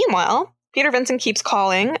gross. Meanwhile, Peter Vincent keeps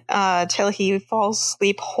calling till he falls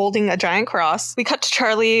asleep holding a giant cross. We cut to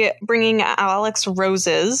Charlie bringing Alex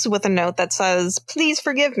roses with a note that says, "Please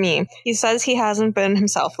forgive me." He says he hasn't been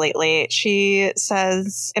himself lately. She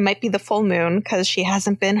says it might be the full moon because she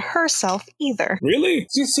hasn't been herself either. Really?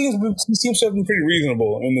 She seems to have been pretty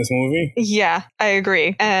reasonable in this movie. Yeah, I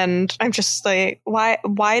agree. And I'm just like,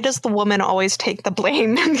 why does the woman always take the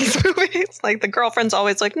blame in these movies? Like, the girlfriend's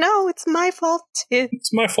always like, no, it's my fault too.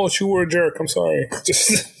 It's my fault you were a jerk. I'm sorry.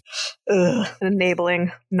 Just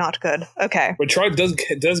enabling, not good. Okay. But Charlie does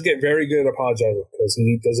get very good at apologizing because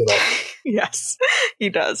he does it all. Yes, he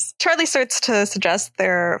does. Charlie starts to suggest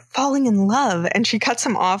they're falling in love, and she cuts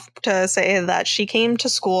him off to say that she came to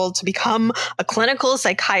school to become a clinical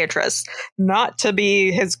psychiatrist, not to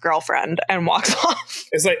be his girlfriend, and walks off.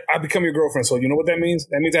 It's like, I become your girlfriend, so you know what that means?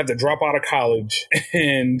 That means I have to drop out of college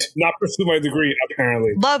and not pursue my degree,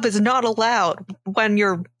 apparently. Love is not allowed when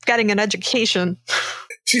you're getting an education.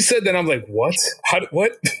 She said that, I'm like, what?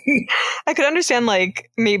 What? I could understand,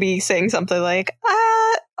 like, maybe saying something like,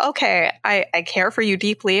 okay, I care for you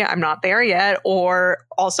deeply. I'm not there yet. Or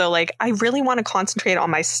also, like, I really want to concentrate on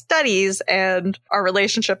my studies and our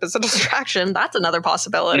relationship is a distraction. That's another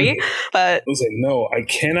possibility. But I was like, no, I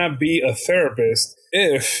cannot be a therapist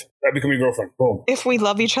if I become your girlfriend. Boom. If we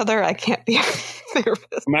love each other, I can't be a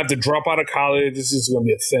therapist. I'm going to have to drop out of college. This is going to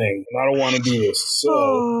be a thing. And I don't want to do this.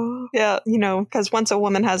 So. Yeah, because once a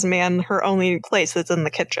woman has a man, her only place is in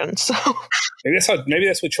the kitchen. So maybe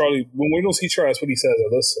that's what Charlie, when we don't see Charlie, that's what he says.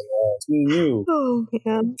 Listen, it's me and you. Oh,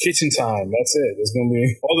 man. Kitchen time. That's it. It's going to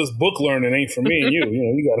be all this book learning ain't for me and you.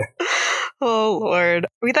 You got to. Oh, Lord.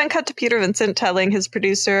 We then cut to Peter Vincent telling his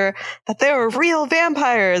producer that they were real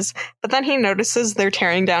vampires, but then he notices they're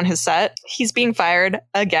tearing down his set. He's being fired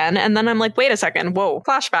again, and then I'm like, wait a second, whoa,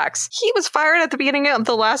 flashbacks. He was fired at the beginning of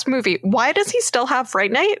the last movie. Why does he still have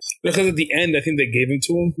Fright Night? Because at the end, I think they gave him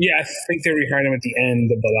to him. Yeah, I think they rehired him at the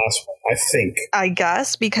end of the last one, I think. I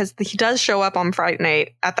guess, because he does show up on Fright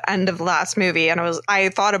Night at the end of the last movie, and I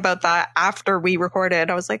thought about that after we recorded.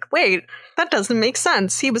 I was like, wait, that doesn't make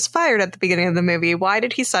sense. He was fired at the beginning of the movie. Why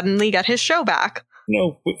did he suddenly get his show back?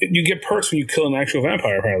 No, you get perks when you kill an actual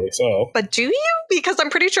vampire, apparently, so. But do you? Because I'm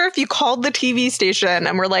pretty sure if you called the TV station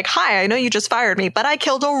and were like, hi, I know you just fired me, but I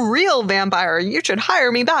killed a real vampire. You should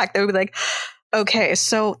hire me back. They would be like, okay,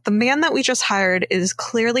 so the man that we just hired is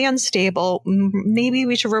clearly unstable. Maybe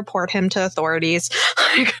we should report him to authorities.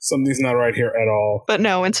 Something's not right here at all. But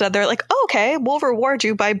no, instead they're like, oh, okay, we'll reward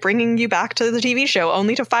you by bringing you back to the TV show,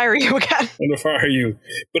 only to fire you again. And to fire you.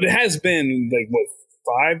 But it has been,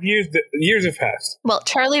 5 years? The years have passed. Well,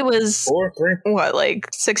 Charlie was 4, 3?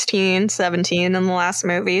 16, 17 in the last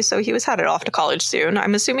movie, so he was headed off to college soon.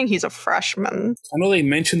 I'm assuming he's a freshman. I know they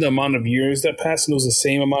mentioned the amount of years that passed, and it was the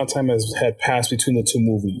same amount of time as had passed between the two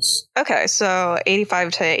movies. Okay, so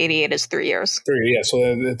 85 to 88 is 3 years. 3, yeah,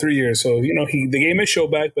 so 3 years. So, they gave him his show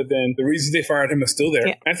back, but then the reason they fired him is still there.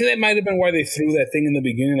 Yeah. I think that might have been why they threw that thing in the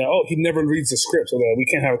beginning. He never reads the script, so that we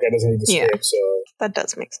can't have a guy that doesn't read the script. So that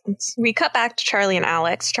does make sense. We cut back to Charlie and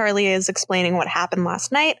Alex. Charlie is explaining what happened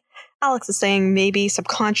last night. Alex is saying maybe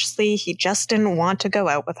subconsciously he just didn't want to go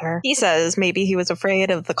out with her. He says maybe he was afraid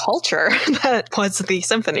of the culture that was the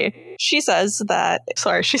symphony. She says that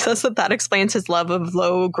explains his love of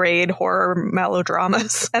low-grade horror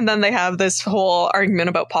melodramas. And then they have this whole argument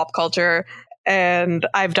about pop culture. And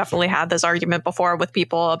I've definitely had this argument before with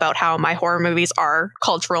people about how my horror movies are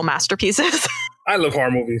cultural masterpieces. I love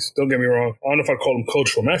horror movies. Don't get me wrong. I don't know if I'd call them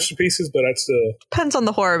cultural masterpieces, but that's depends on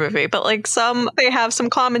the horror movie. But like they have some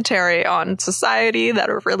commentary on society that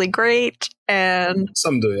are really great. And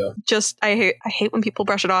some do, yeah. Just I hate when people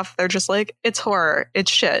brush it off. They're just like, it's horror,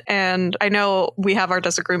 it's shit. And I know we have our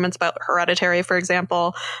disagreements about Hereditary, for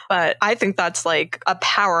example, but I think that's like a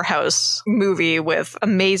powerhouse movie with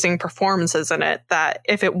amazing performances in it that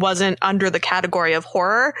if it wasn't under the category of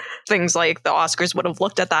horror, things like the Oscars would have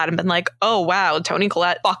looked at that and been like, oh wow, Toni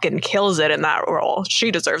Collette fucking kills it in that role.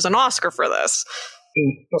 She deserves an Oscar for this.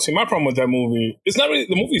 No, see, my problem with that movie, it's not really,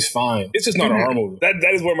 the movie's fine. It's just not a horror movie. That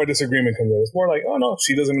is where my disagreement comes in. It's more like, oh no,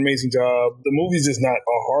 she does an amazing job. The movie's just not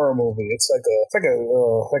a horror movie. It's like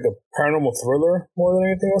a paranormal thriller more than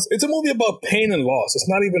anything else. It's a movie about pain and loss. It's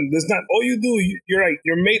not even, there's not, all you do,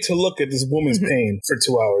 you're made to look at this woman's pain for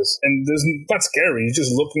 2 hours. And there's not scary. You're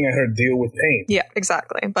just looking at her deal with pain. Yeah,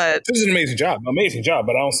 exactly. But this is an amazing job.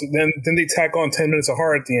 But I don't see, then they tack on 10 minutes of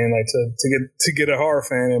horror at the end, like to get a horror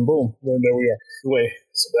fan, and boom, then there we are.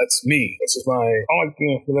 So that's me. That's just but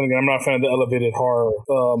then again, I'm not a fan of the elevated horror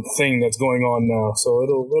thing that's going on now. So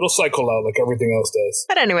it'll cycle out like everything else does.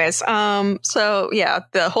 But anyways, so yeah,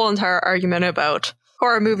 the whole entire argument about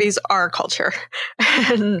horror movies are culture.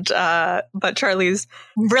 And but Charlie's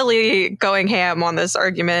really going ham on this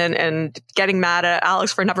argument and getting mad at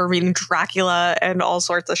Alex for never reading Dracula and all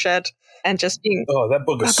sorts of shit. And just being that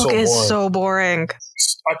book is so boring.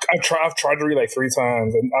 I've tried to read like 3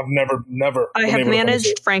 times, and I've never. I have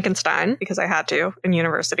managed Frankenstein because I had to in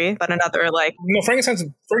university, but another Frankenstein's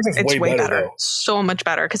way better. So much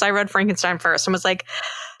better because I read Frankenstein first and was like,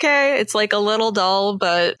 okay, it's like a little dull,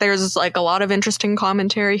 but there's like a lot of interesting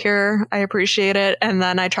commentary here. I appreciate it, and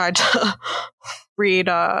then I tried to read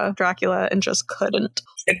Dracula and just couldn't.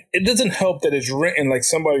 It doesn't help that it's written like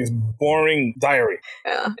somebody's boring diary.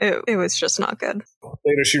 Yeah, it was just not good.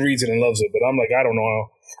 Later, she reads it and loves it, but I'm like, I don't know.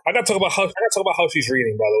 I got to talk about how she's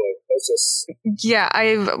reading. By the way, that's just. Yeah,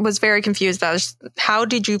 I was very confused. How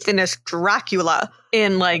did you finish Dracula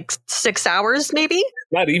in like 6 hours? Maybe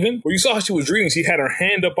not even. Well, you saw how she was reading. She had her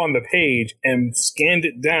hand up on the page and scanned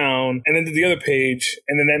it down, and then did the other page,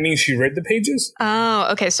 and then that means she read the pages. Oh,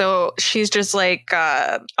 okay. So she's just like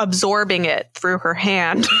absorbing it through her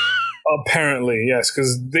hand. Apparently, yes,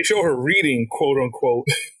 because they show her reading, quote unquote,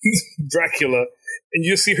 Dracula, and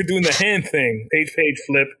you see her doing the hand thing, page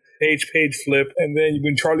flip, page flip, and then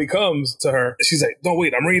when Charlie comes to her, she's like, no,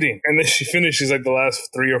 wait, I'm reading. And then she finishes like the last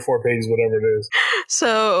 3 or 4 pages, whatever it is.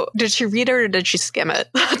 So did she read it or did she skim it?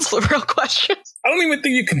 That's the real question. I don't even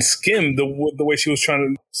think you can skim the way she was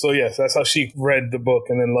trying to. So yes, that's how she read the book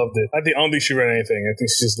and then loved it. I don't think she read anything. I think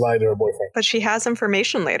she just lied to her boyfriend. But she has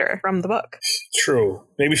information later from the book. True.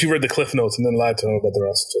 Maybe she read the Cliff Notes and then lied to him about the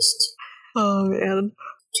rest. Oh man.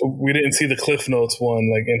 So we didn't see the Cliff Notes one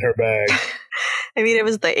like in her bag. I mean, it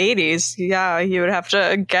was the 80s. Yeah, you would have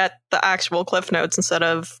to get the actual Cliff Notes instead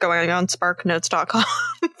of going on sparknotes.com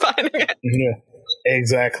and finding it. Yeah,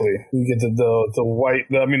 exactly. You get the white,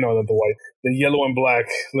 not the white, the yellow and black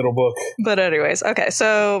little book. But anyways, okay,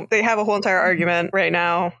 so they have a whole entire argument right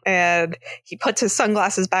now, and he puts his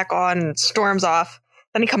sunglasses back on and storms off.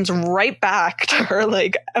 Then he comes right back to her,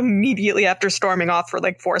 like, immediately after storming off for,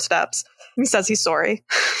 like, 4 steps. He says he's sorry.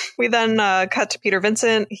 We then cut to Peter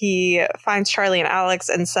Vincent. He finds Charlie and Alex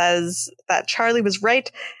and says that Charlie was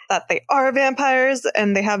right, that they are vampires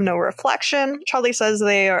and they have no reflection. Charlie says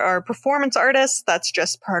they are performance artists. That's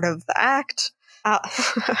just part of the act.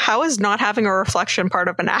 How is not having a reflection part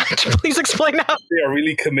of an act? Please explain how. They are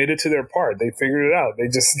really committed to their part. They figured it out. They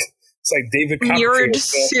just... It's like David Copperfield. Mirrored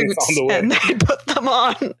suits, and they put them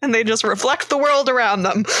on, and they just reflect the world around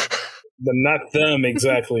them. But not them,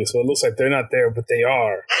 exactly. So it looks like they're not there, but they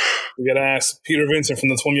are. We gotta ask Peter Vincent from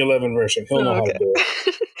the 2011 version. He'll know how to do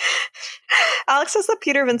it. Alex says that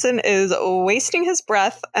Peter Vincent is wasting his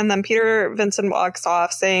breath, and then Peter Vincent walks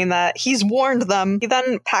off saying that he's warned them. He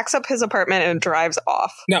then packs up his apartment and drives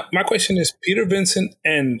off. Now, my question is, Peter Vincent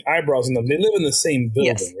and Eyebrows and them, they live in the same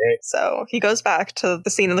building, yes. Right? So he goes back to the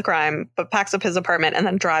scene of the crime, but packs up his apartment and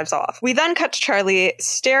then drives off. We then cut to Charlie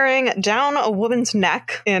staring down a woman's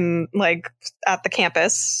neck at the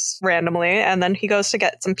campus randomly, and then he goes to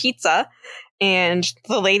get some pizza. and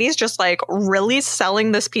the lady's just like really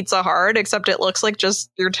selling this pizza hard, except it looks like just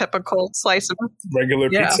your typical slice of regular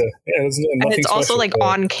pizza. Yeah, there's nothing and it's also special like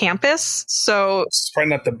on campus, so it's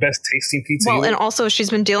probably not the best tasting pizza. Well, and also she's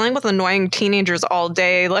been dealing with annoying teenagers all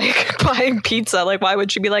day, like buying pizza. Like, why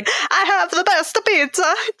would she be like, I have the best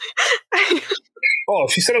pizza? Oh,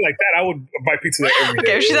 if she said it like that, I would buy pizza there every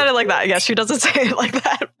day. Okay, if she said it like that. Yes, she doesn't say it like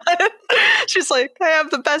that. But she's like, I have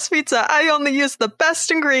the best pizza. I only use the best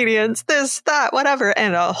ingredients, this, that, whatever,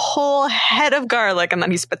 and a whole head of garlic, and then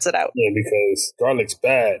he spits it out. Yeah, because garlic's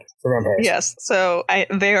bad for vampires. Yes, so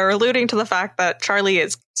they are alluding to the fact that Charlie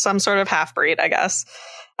is some sort of half-breed, I guess,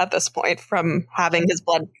 at this point, from having his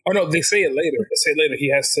blood. Oh no, they say it later.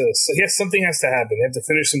 Something has to happen. They have to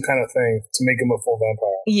finish some kind of thing to make him a full vampire.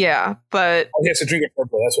 Yeah, but he has to drink a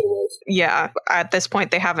purple. That's what it was. Yeah, at this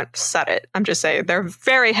point they haven't said it. I'm just saying they're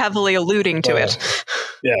very heavily alluding to it.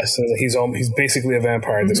 Yes, he's basically a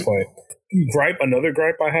vampire at this point. Another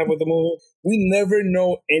gripe I have with the movie, we never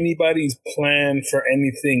know anybody's plan for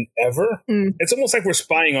anything ever. It's almost like we're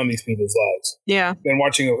spying on these people's lives. Yeah. And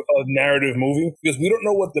watching a narrative movie, because we don't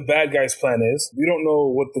know what the bad guy's plan is. We don't know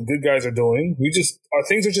what the good guys are doing. Our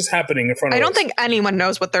things are just happening in front of us. I don't think anyone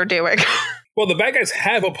knows what they're doing. Well, the bad guys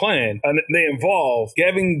have a plan, and they involve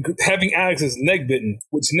having Alex's leg bitten,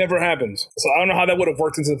 which never happens. So I don't know how that would have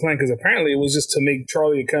worked into the plan, because apparently it was just to make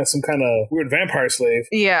Charlie some kind of weird vampire slave.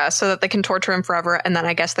 Yeah, so that they can torture him forever, and then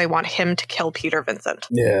I guess they want him to kill Peter Vincent.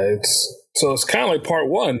 Yeah, it's kind of like part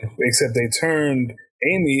one, except they turned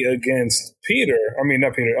Amy against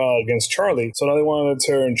against Charlie. So now they want to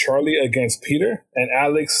turn Charlie against Peter, and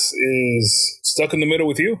Alex is stuck in the middle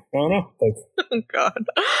with you. I don't know. Oh, God.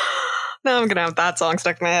 Now I'm going to have that song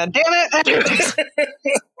stuck in my head. Damn it!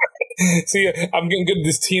 See, I'm getting good at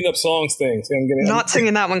this teen up songs thing. See, not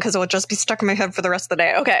singing that one because it would just be stuck in my head for the rest of the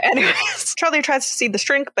day. Okay, anyways. Charlie tries to see the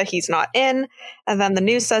shrink, but he's not in. And then the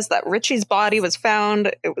news says that Richie's body was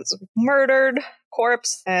found. It was murdered,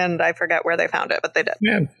 corpse, and I forget where they found it, but they did.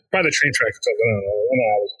 Yeah, by the train tracks. I don't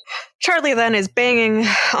know. Charlie then is banging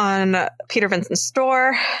on Peter Vincent's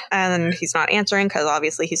door, and he's not answering because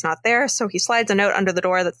obviously he's not there. So he slides a note under the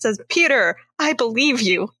door that says, Peter, I believe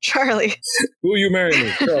you, Charlie. Will you marry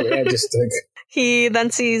me, Charlie? I just think. He then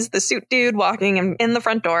sees the suit dude walking in the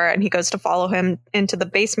front door, and he goes to follow him into the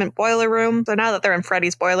basement boiler room. So now that they're in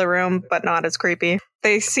Freddy's boiler room, but not as creepy,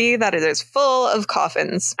 they see that it is full of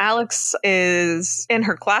coffins. Alex is in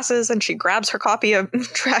her classes, and she grabs her copy of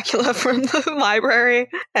Dracula from the library.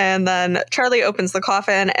 And then Charlie opens the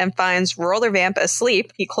coffin and finds Roller Vamp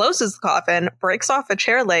asleep. He closes the coffin, breaks off a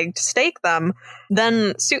chair leg to stake them.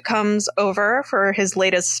 Then Suit comes over for his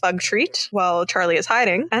latest spug treat while Charlie is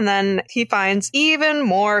hiding. And then he finds even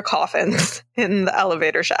more coffins in the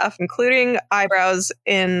elevator shaft, including eyebrows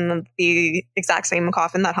in the exact same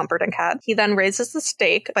coffin that Humperdinck had. He then raises the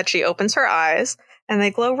stake, but she opens her eyes and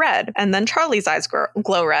they glow red. And then Charlie's eyes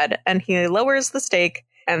glow red, and he lowers the stake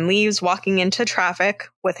and leaves, walking into traffic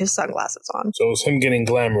with his sunglasses on. So it's him getting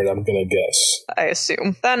glamored, I'm gonna guess. I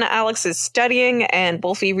assume. Then Alex is studying, and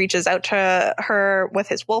Wolfie reaches out to her with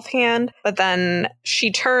his wolf hand, but then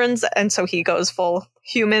she turns, and so he goes full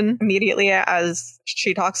human immediately as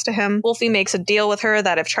she talks to him. Wolfie makes a deal with her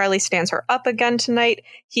that if Charlie stands her up again tonight,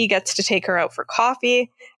 he gets to take her out for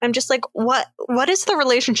coffee. I'm just like, what is the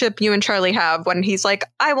relationship you and Charlie have when he's like,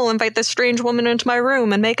 I will invite this strange woman into my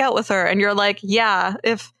room and make out with her? And you're like, yeah,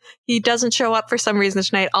 if he doesn't show up for some reason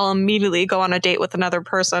tonight, I'll immediately go on a date with another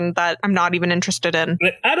person that I'm not even interested in.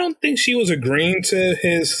 I don't think she was agreeing to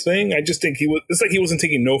his thing. I just think it's like he wasn't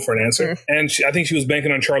taking no for an answer. And I think she was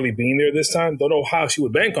banking on Charlie being there this time. Don't know how she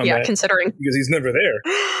would bank on that. Yeah, considering. Because he's never there.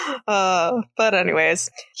 But anyways,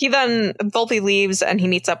 Volpe leaves and he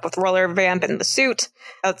meets up with Roller Vamp in the suit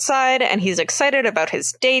outside, and he's excited about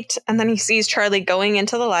his date. And then he sees Charlie going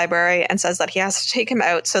into the library and says that he has to take him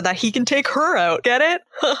out so that he can take her out. Get it?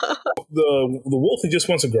 The wolf, he just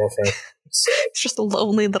wants a girlfriend. It's just a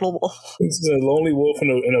lonely little wolf. He's a lonely wolf in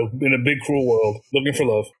a big cruel world looking for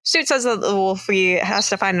love. Suit says that the wolfie has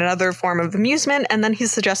to find another form of amusement, and then he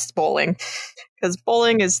suggests bowling, because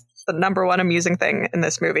bowling is the number one amusing thing in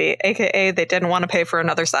this movie, aka they didn't want to pay for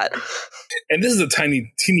another set. And this is a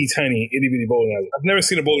teeny tiny itty bitty bowling alley. I've never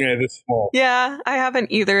seen a bowling alley this small. Yeah, I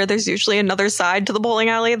haven't either. There's usually another side to the bowling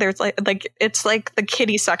alley. There's like it's like the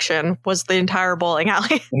kiddie section was the entire bowling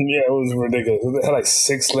alley. Yeah, it was ridiculous. It had like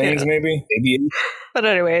 6 lanes, maybe 8. But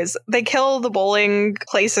anyways, they kill the bowling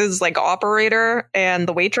place's like operator and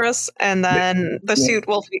the waitress, and then the suit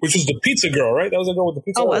will... Which was the pizza girl, right? That was the girl with the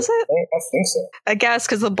pizza. Oh, was it? I think so. I guess,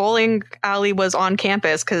 because the bowling alley was on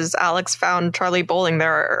campus, because Alex found Charlie bowling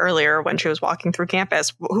there earlier when she was walking through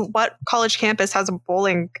campus. What college campus has a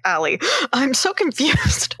bowling alley? I'm so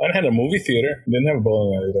confused. I had a movie theater. Didn't have a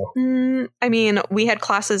bowling alley, though. I mean, we had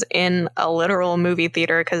classes in a literal movie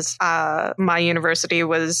theater because my university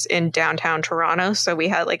was in downtown Toronto, so we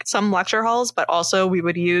had like some lecture halls, but also we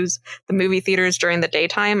would use the movie theaters during the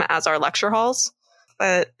daytime as our lecture halls.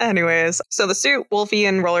 But anyways, so the suit, Wolfie,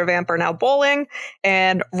 and Roller Vamp are now bowling,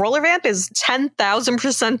 and Roller Vamp is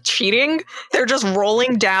 10,000% cheating. They're just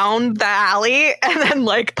rolling down the alley and then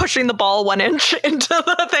like pushing the ball 1 inch into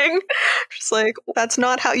the thing. Just like, that's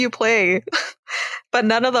not how you play. But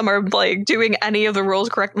none of them are like doing any of the rules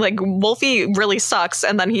correct. Like Wolfie really sucks,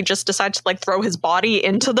 and then he just decides to like throw his body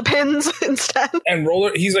into the pins instead. And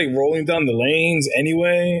he's like rolling down the lanes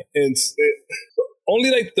anyway.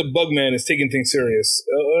 Only like the Bugman is taking things serious.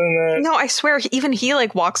 No, I swear, even he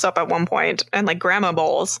like walks up at one point and like grandma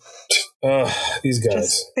bowls. These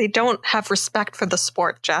guys. They don't have respect for the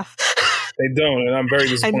sport, Jeff. They don't, and I'm very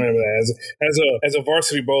disappointed with that. As a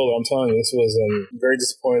varsity bowler, I'm telling you, this was very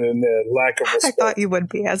disappointed in the lack of respect. I thought you would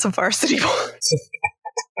be as a varsity bowler.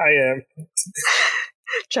 I am.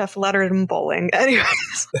 Jeff lettered him bowling.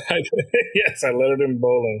 Anyways. Yes, I lettered him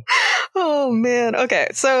bowling. Oh, man. Okay,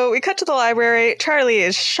 so we cut to the library. Charlie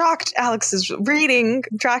is shocked Alex is reading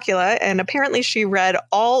Dracula, and apparently she read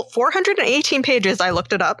all 418 pages, I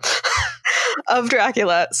looked it up, of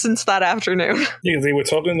Dracula since that afternoon. Yeah, they were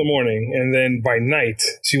talking in the morning, and then by night,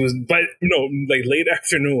 she was, like late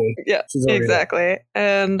afternoon. Yeah, exactly. There.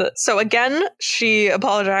 And so again, she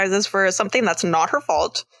apologizes for something that's not her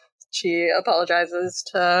fault. She apologizes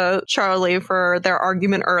to Charlie for their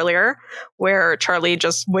argument earlier, where Charlie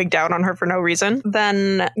just wigged out on her for no reason.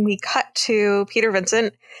 Then we cut to Peter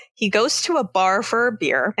Vincent. He goes to a bar for a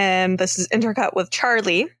beer, and this is intercut with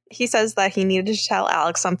Charlie. He says that he needed to tell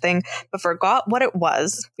Alex something, but forgot what it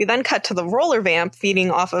was. We then cut to the Roller Vamp feeding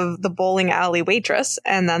off of the bowling alley waitress,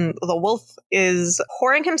 and then the wolf is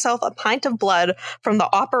pouring himself a pint of blood from the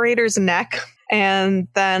operator's neck. And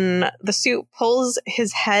then the suit pulls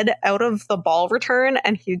his head out of the ball return,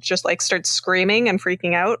 and he just like starts screaming and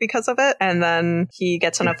freaking out because of it. And then he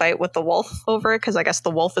gets in a fight with the wolf over it, because I guess the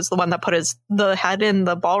wolf is the one that put the head in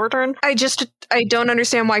the ball return. I don't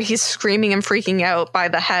understand why he's screaming and freaking out by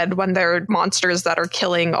the head when they're monsters that are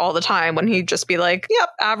killing all the time, when he'd just be like,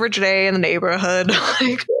 yep, average day in the neighborhood.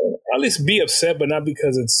 Like, at least be upset, but not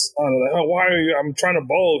because it's, I don't know, like, oh, why are you, I'm trying to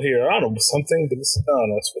bowl here. I don't know, something. But it's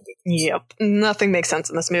ridiculous. Yep. Nothing makes sense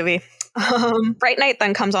in this movie. Fright Night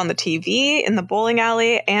then comes on the TV in the bowling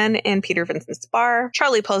alley and in Peter Vincent's bar.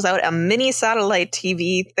 Charlie pulls out a mini satellite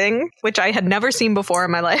TV thing, which I had never seen before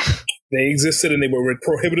in my life. They existed and they were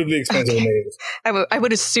prohibitively expensive in the 80s. I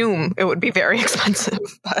would assume it would be very expensive,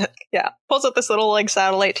 but yeah. Pulls out this little like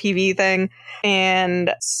satellite TV thing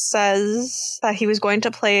and says that he was going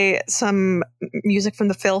to play some music from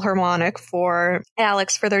the Philharmonic for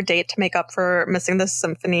Alex for their date to make up for missing the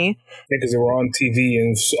symphony. Yeah, because they were on TV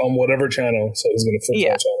and on whatever channel, so he's going to fix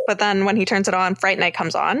that channel. But then when he turns it on, Fright Night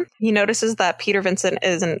comes on. He notices that Peter Vincent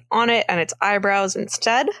isn't on it and it's eyebrows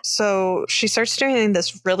instead. So she starts doing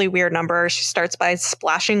this really weird number. She starts by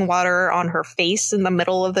splashing water on her face in the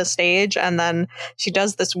middle of the stage, and then she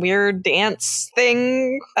does this weird dance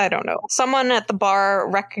thing. I don't know. Someone at the bar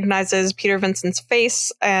recognizes Peter Vincent's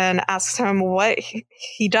face and asks him what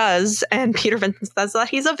he does, and Peter Vincent says that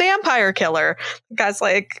he's a vampire killer. The guy's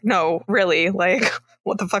like, no, really? Like,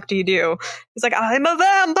 what the fuck do you do? He's like, I'm a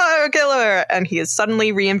vampire killer! And he is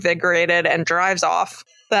suddenly reinvigorated and drives off.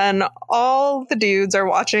 Then all the dudes are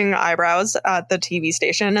watching Eyebrows at the TV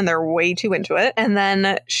station, and they're way too into it. And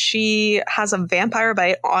then she has a vampire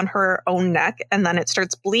bite on her own neck, and then it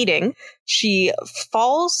starts bleeding. She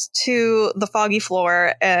falls to the foggy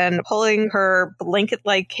floor, and pulling her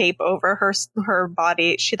blanket-like cape over her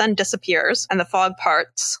body, she then disappears, and the fog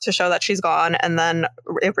parts to show that she's gone, and then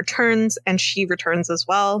it returns, and she returns as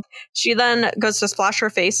well. She then goes to splash her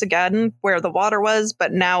face again where the water was,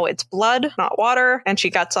 but now it's blood, not water, and she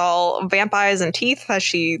gets all vamp eyes and teeth as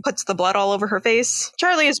she puts the blood all over her face.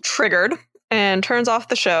 Charlie is triggered and turns off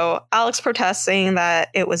the show. Alex protests, saying that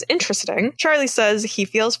it was interesting. Charlie says he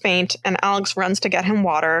feels faint, and Alex runs to get him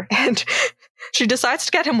water, and She decides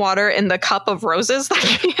to get him water in the cup of roses that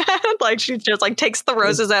she had. Like, she just, like, takes the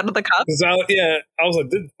roses out of the cup. I was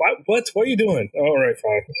like, what? What are you doing? All right,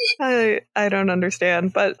 fine. I don't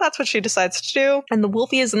understand, but that's what she decides to do. And the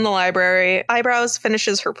Wolfie is in the library. Eyebrows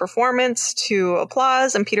finishes her performance to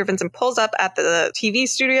applause, and Peter Vincent pulls up at the TV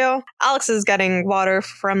studio. Alex is getting water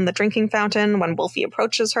from the drinking fountain when Wolfie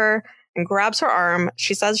approaches her and grabs her arm.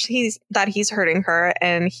 She says that he's hurting her,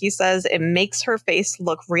 and he says it makes her face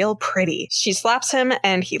look real pretty. She slaps him,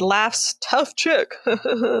 and he laughs, tough chick.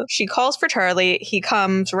 She calls for Charlie. He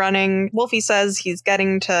comes running. Wolfie says he's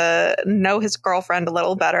getting to know his girlfriend a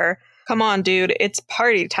little better. Come on, dude, it's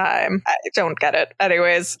party time. I don't get it.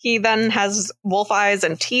 Anyways, he then has wolf eyes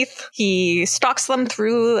and teeth. He stalks them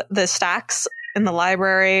through the stacks in the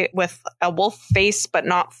library with a wolf face, but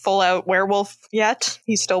not full out werewolf yet.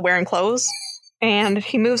 He's still wearing clothes. And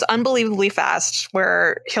he moves unbelievably fast,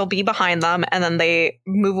 where he'll be behind them, and then they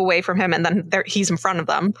move away from him, and then he's in front of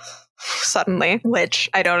them suddenly, which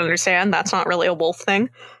I don't understand. That's not really a wolf thing.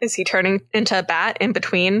 Is he turning into a bat in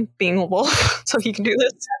between being a wolf so he can do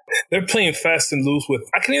this? They're playing fast and loose with,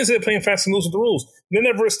 I can't even say they're playing fast and loose with the rules. They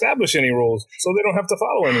never establish any rules, so they don't have to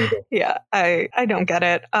follow anything. Yeah, I don't get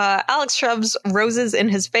it. Alex shoves roses in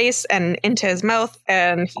his face and into his mouth,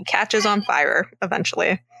 and he catches on fire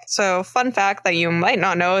eventually. So, fun fact that you might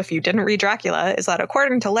not know if you didn't read Dracula is that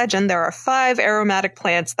according to legend, there are 5 aromatic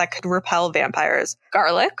plants that could repel vampires.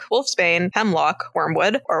 Garlic, wolfsbane, hemlock,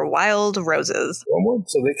 wormwood, or wild roses. Wormwood?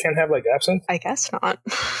 So they can't have, like, absinthe? I guess not.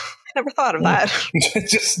 Never thought of that.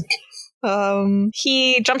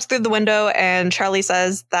 He jumps through the window, and Charlie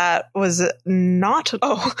says that was not,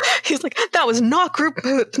 he's like, that was not group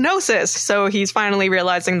hypnosis. So he's finally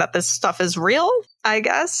realizing that this stuff is real, I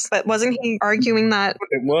guess. But wasn't he arguing that?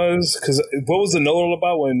 It was, because what was the note all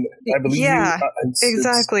about when I believe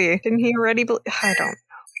exactly. Didn't he already I don't.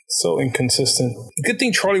 So inconsistent. Good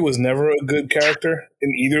thing Charlie was never a good character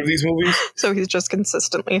in either of these movies. So he's just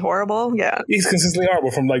consistently horrible? Yeah. He's consistently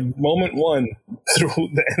horrible from like moment 1 through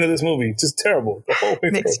the end of this movie. Just terrible. The whole way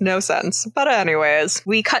Makes through. No sense. But anyways,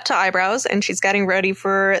 we cut to Eyebrows, and she's getting ready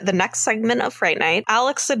for the next segment of Fright Night.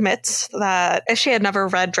 Alex admits that if she had never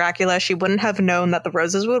read Dracula, she wouldn't have known that the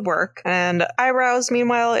roses would work. And Eyebrows,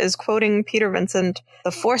 meanwhile, is quoting Peter Vincent,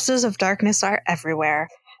 "The forces of darkness are everywhere."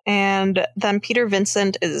 And then Peter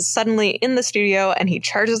Vincent is suddenly in the studio, and he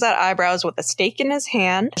charges at Eyebrows with a stake in his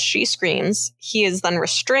hand. She screams. He is then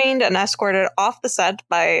restrained and escorted off the set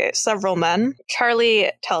by several men.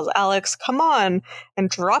 Charlie tells Alex, come on, and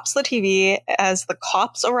drops the TV as the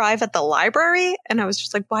cops arrive at the library. And I was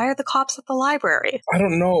just like, why are the cops at the library? I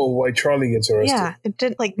don't know why Charlie gets arrested. Yeah, it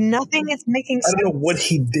did, like, nothing is making sense. I don't know what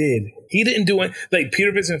he did. He didn't do it. Like,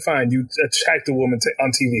 Peter Vincent, fine, you attacked a woman on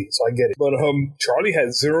TV, so I get it. But Charlie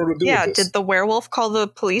had zero to do with this. Yeah, did the werewolf call the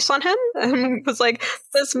police on him? And was like,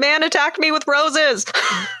 this man attacked me with roses.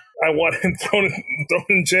 I want him thrown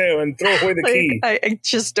in jail and throw away the key. I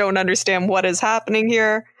just don't understand what is happening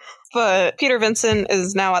here. But Peter Vincent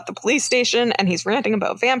is now at the police station, and he's ranting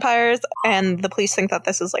about vampires, and the police think that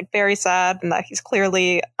this is, like, very sad and that he's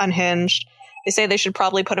clearly unhinged. They say they should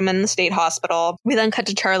probably put him in the state hospital. We then cut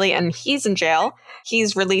to Charlie, and he's in jail.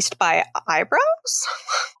 He's released by Eyebrows?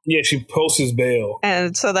 Yeah, she posts his bail.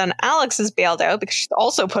 And so then Alex is bailed out because she's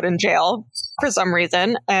also put in jail for some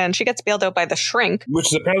reason. And she gets bailed out by the Shrink. Which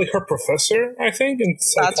is apparently her professor, I think, in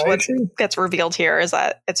psychiatry. That's what gets revealed here, is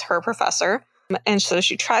that it's her professor. And so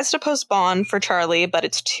she tries to post bond for Charlie, but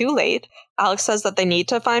it's too late. Alex says that they need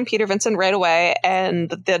to find Peter Vincent right away.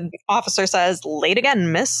 And the officer says, late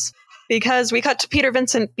again, miss. Because we cut to Peter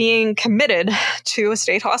Vincent being committed to a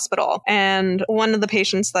state hospital. And one of the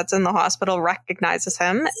patients that's in the hospital recognizes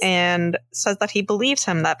him and says that he believes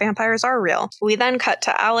him that vampires are real. We then cut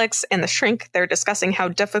to Alex and the Shrink. They're discussing how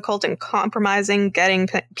difficult and compromising getting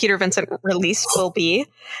Peter Vincent released will be.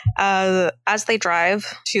 As they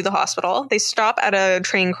drive to the hospital, they stop at a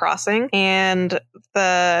train crossing, and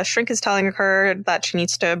the Shrink is telling her that she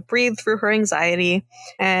needs to breathe through her anxiety.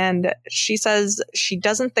 And she says she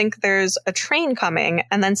doesn't think there's a train coming,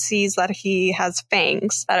 and then sees that he has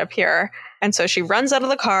fangs that appear. And so she runs out of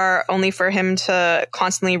the car, only for him to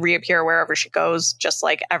constantly reappear wherever she goes, just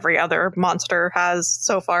like every other monster has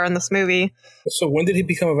so far in this movie. So when did he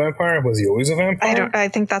become a vampire? Was he always a vampire? I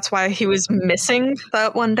think that's why he was missing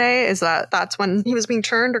that one day, is that's when he was being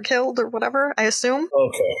turned or killed or whatever, I assume.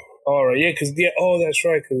 Okay. All right, yeah, because that's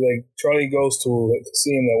right. Because like Charlie goes to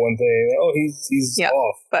see him that one day. He's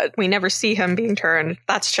off, but we never see him being turned.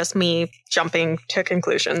 That's just me jumping to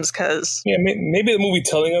conclusions. Because maybe the movie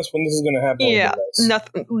telling us when this is going to happen. Yeah,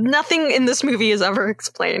 nothing in this movie is ever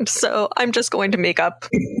explained. So I'm just going to make up.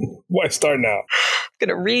 Why start now?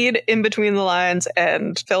 Gonna read in between the lines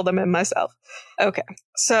and fill them in myself. Okay.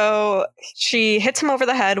 So she hits him over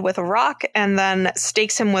the head with a rock and then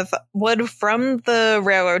stakes him with wood from the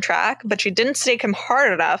railroad track, but she didn't stake him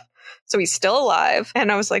hard enough. So he's still alive.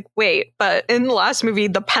 And I was like, wait, but in the last movie,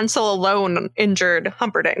 the pencil alone injured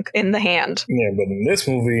Humperdinck in the hand. Yeah, but in this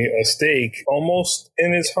movie, a stake almost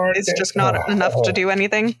in his heart. It's just not enough to do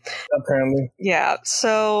anything. Apparently. Yeah.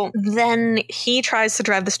 So then he tries to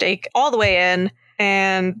drive the stake all the way in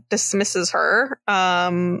and dismisses her.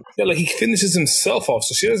 Yeah, like he finishes himself off,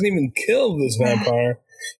 so she doesn't even kill this vampire.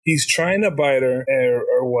 He's trying to bite her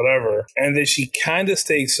or whatever, and then she kind of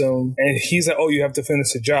stakes him, and he's like, oh, you have to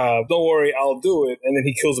finish the job. Don't worry, I'll do it. And then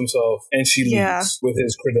he kills himself, and she leaves with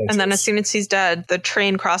his credentials. And then as soon as he's dead, the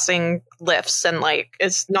train crossing lifts and, like,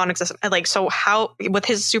 is non-existent. Like, so how, with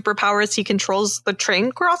his superpowers, he controls the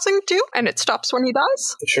train crossing too, and it stops when he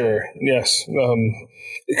dies? Sure, yes.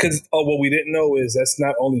 Because, what we didn't know is that's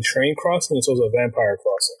not only train crossing, it's also a vampire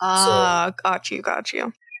crossing. Got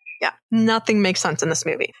you. Yeah, nothing makes sense in this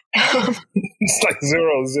movie. It's like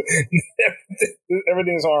zeros.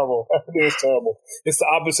 Everything is horrible. Everything is terrible. It's the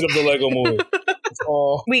opposite of the Lego movie.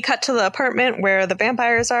 We cut to the apartment where the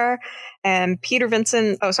vampires are, and where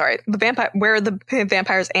the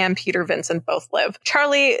vampires and Peter Vincent both live.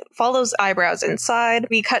 Charlie follows Eyebrows inside.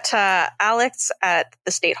 We cut to Alex at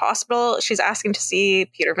the state hospital. She's asking to see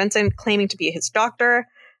Peter Vincent, claiming to be his doctor.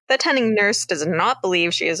 The attending nurse does not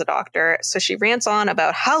believe she is a doctor, so she rants on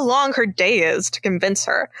about how long her day is to convince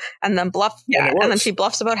her, and then and then she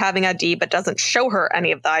bluffs about having ID, but doesn't show her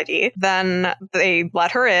any of the ID. Then they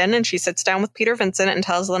let her in, and she sits down with Peter Vincent and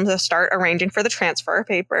tells them to start arranging for the transfer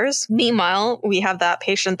papers. Meanwhile, we have that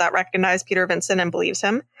patient that recognized Peter Vincent and believes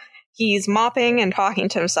him. He's mopping and talking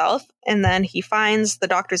to himself, and then he finds the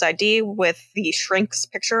doctor's ID with the shrink's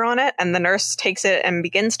picture on it, and the nurse takes it and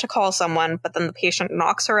begins to call someone, but then the patient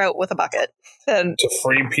knocks her out with a bucket. And to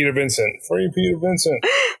free Peter Vincent. Free Peter Vincent.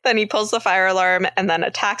 Then he pulls the fire alarm and then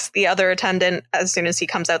attacks the other attendant as soon as he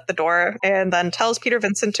comes out the door, and then tells Peter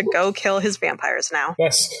Vincent to go kill his vampires now.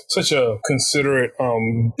 That's such a considerate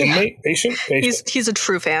inmate, patient. He's a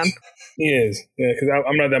true fan. He is. Yeah, because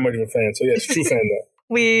I'm not that much of a fan, so yes, true fan though.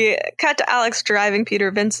 We cut to Alex driving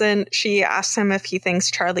Peter Vincent. She asks him if he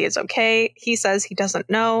thinks Charlie is okay. He says he doesn't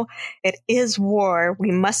know. It is war.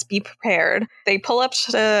 We must be prepared. They pull up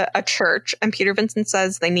to a church, and Peter Vincent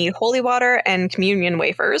says they need holy water and communion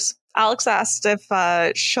wafers. Alex asks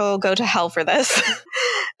if she'll go to hell for this.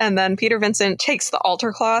 And then Peter Vincent takes the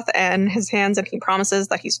altar cloth in his hands, and he promises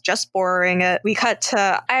that he's just borrowing it. We cut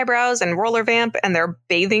to Eyebrows and Roller Vamp, and they're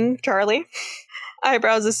bathing Charlie.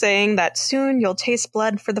 Eyebrows is saying that soon you'll taste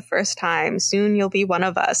blood for the first time. Soon you'll be one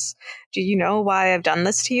of us. Do you know why I've done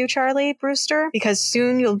this to you, Charlie Brewster? Because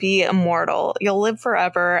soon you'll be immortal. You'll live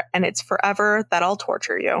forever, and it's forever that I'll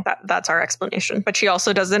torture you. That's our explanation. But she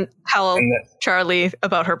also doesn't tell Charlie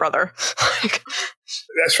about her brother.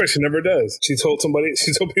 That's right. She never does. She told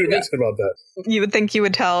Peter Vincent about that. You would think you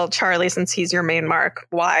would tell Charlie, since he's your main mark,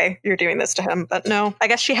 why you're doing this to him. But no, I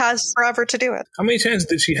guess she has forever to do it. How many chances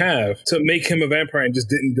did she have to make him a vampire and just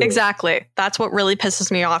didn't do it? Exactly. That's what really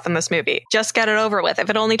pisses me off in this movie. Just get it over with. If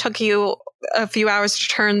it only took you a few hours to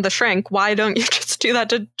turn the shrink, why don't you just do that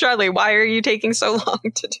to Charlie? Why are you taking so long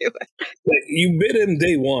to do it? Like, you bit him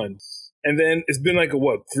day one. And then it's been like,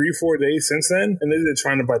 3-4 days since then? And then they're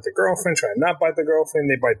trying to bite the girlfriend, trying not bite the girlfriend.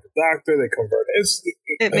 They bite the doctor. They convert.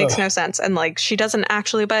 It makes no sense. And, like, she doesn't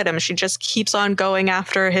actually bite him. She just keeps on going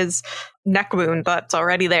after his neck wound that's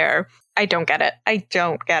already there. I don't get it.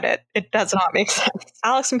 It does not make sense.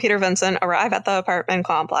 Alex and Peter Vincent arrive at the apartment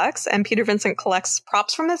complex, and Peter Vincent collects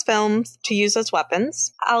props from his films to use as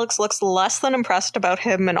weapons. Alex looks less than impressed about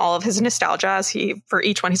him and all of his nostalgia, as for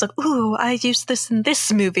each one, he's like, ooh, I used this in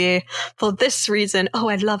this movie for this reason. Oh,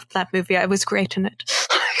 I loved that movie. I was great in it.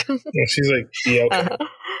 Yeah, she's like, yeah, okay.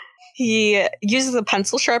 He uses a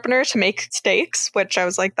pencil sharpener to make stakes, which I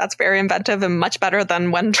was like, that's very inventive and much better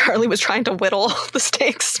than when Charlie was trying to whittle the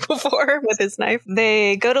stakes before with his knife.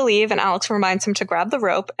 They go to leave, and Alex reminds him to grab the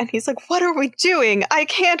rope, and he's like, what are we doing? I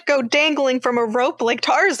can't go dangling from a rope like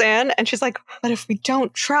Tarzan. And she's like, but if we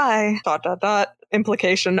don't try, ...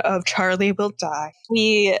 implication of Charlie will die.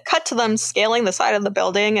 We cut to them scaling the side of the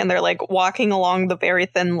building, and they're like walking along the very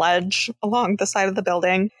thin ledge along the side of the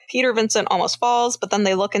building. Peter Vincent almost falls, but then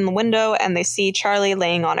they look in the window and they see Charlie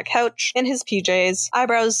laying on a couch in his PJs.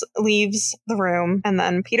 Eyebrows leaves the room, and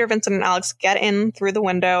then Peter Vincent and Alex get in through the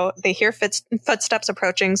window. They hear footsteps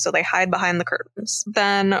approaching, so they hide behind the curtains.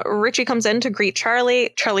 Then Richie comes in to greet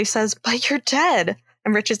Charlie. Charlie says, but you're dead.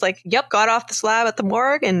 And Rich is like, yep, got off the slab at the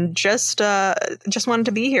morgue and just wanted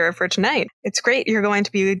to be here for tonight. It's great you're going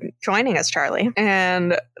to be joining us, Charlie.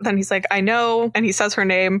 And then he's like, I know. And he says her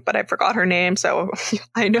name, but I forgot her name. So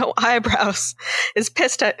I know Eyebrows is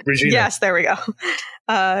pissed at... Regina. Yes, there we go.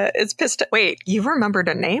 Is pissed at... Wait, you remembered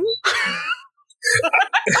a name?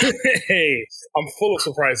 Hey, I'm full of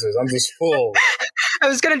surprises. I'm just full. I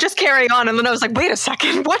was going to just carry on, and then I was like, wait a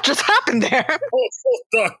second, what just happened there?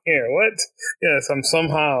 Full here. What? Yes, I'm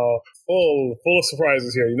somehow full of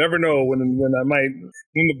surprises here. You never know when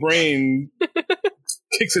the brain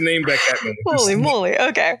kicks a name back at me. Holy moly.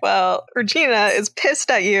 Okay, well, Regina is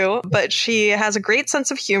pissed at you, but she has a great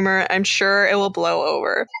sense of humor. I'm sure it will blow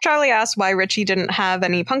over. Charlie asks why Richie didn't have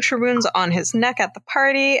any puncture wounds on his neck at the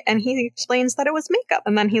party, and he explains that it was makeup,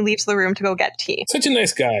 and then he leaves the room to go get tea. Such a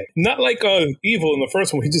nice guy. Not like evil in the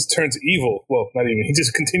first one. He just turns evil. Well, not even. He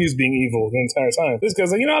just continues being evil the entire time. This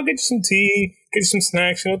guy's like, I'll get you some tea, get you some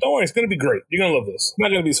snacks. Don't worry, it's going to be great. You're going to love this. It's not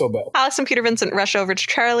going to be so bad. Alex and Peter Vincent rush over to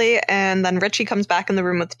Charlie, and then Richie comes back in the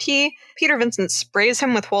room with tea. Peter Vincent sprays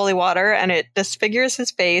him with holy water, and it disfigures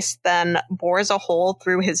his face, then bores a hole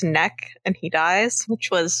through his neck, and he dies, which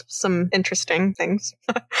was some interesting things.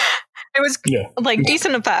 It was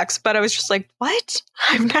decent effects, but I was just like, what?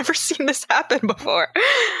 I've never seen this happen before.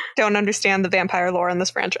 Don't understand the vampire lore in this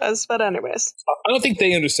franchise, but anyways. I don't think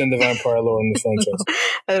they understand the vampire lore in this franchise.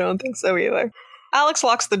 I don't think so either. Alex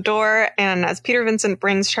locks the door, and as Peter Vincent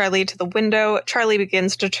brings Charlie to the window, Charlie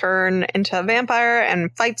begins to turn into a vampire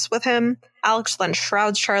and fights with him. Alex then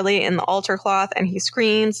shrouds Charlie in the altar cloth, and he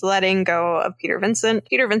screams, letting go of Peter Vincent.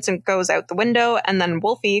 Peter Vincent goes out the window, and then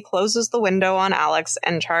Wolfie closes the window on Alex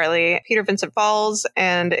and Charlie. Peter Vincent falls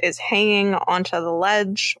and is hanging onto the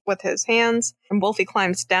ledge with his hands, and Wolfie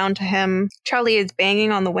climbs down to him. Charlie is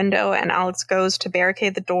banging on the window, and Alex goes to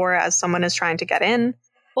barricade the door as someone is trying to get in.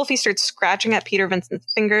 Wolfie starts scratching at Peter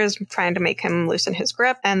Vincent's fingers, trying to make him loosen his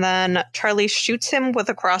grip, and then Charlie shoots him with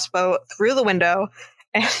a crossbow through the window,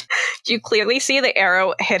 and you clearly see the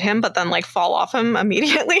arrow hit him, but then fall off him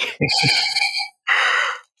immediately.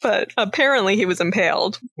 But apparently he was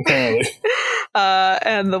impaled. Apparently.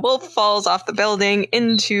 And the wolf falls off the building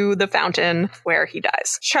into the fountain where he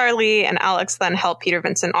dies. Charlie and Alex then help Peter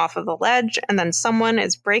Vincent off of the ledge, and then someone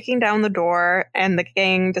is breaking down the door, and the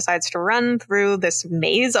gang decides to run through this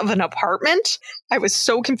maze of an apartment. I was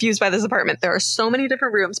so confused by this apartment. There are so many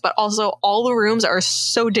different rooms, but also all the rooms are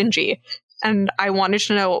so dingy. And I wanted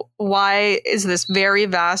to know, why is this very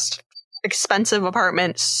vast, expensive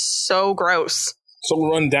apartment so gross? So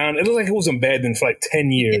run down. It looked like it was abandoned for 10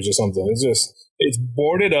 years or something. It's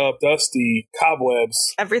boarded up, dusty,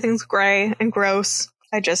 cobwebs. Everything's gray and gross.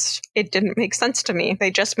 It didn't make sense to me. They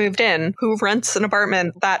just moved in. Who rents an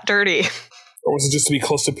apartment that dirty? Or was it just to be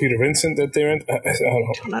close to Peter Vincent that they rent? I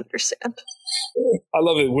don't understand. I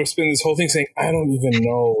love it. We're spending this whole thing saying, I don't even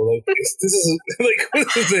know. This is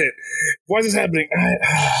what is it? Why is this happening?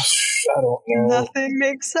 I don't know. Nothing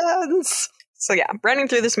makes sense. So yeah, running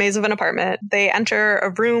through this maze of an apartment, they enter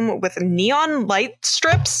a room with neon light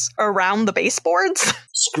strips around the baseboards.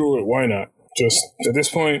 Screw it, why not? Just, at this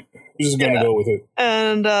point, we're just gonna go with it.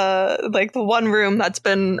 And, the one room that's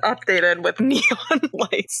been updated with neon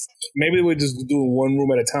lights. Maybe we just do one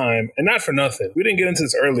room at a time, and not for nothing. We didn't get into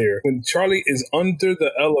this earlier. When Charlie is under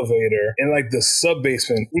the elevator in, the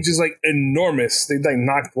sub-basement, which is, enormous. They,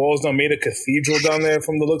 knocked walls down, made a cathedral down there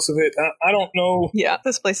from the looks of it. I don't know. Yeah,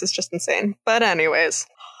 this place is just insane. But anyways...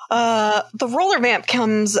 the roller vamp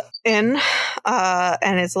comes in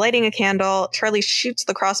and is lighting a candle. Charlie shoots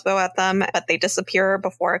the crossbow at them, but they disappear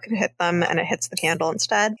before it can hit them, and it hits the candle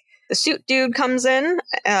instead. The suit dude comes in,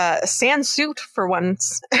 a sand suit for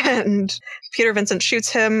once, and Peter Vincent shoots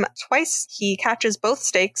him twice. He catches both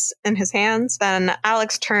stakes in his hands. Then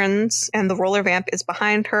Alex turns, and the roller vamp is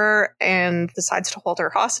behind her and decides to hold her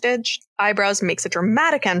hostage. Eyebrows makes a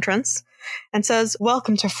dramatic entrance and says,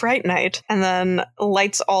 "Welcome to Fright Night," and then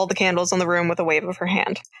lights all the candles in the room with a wave of her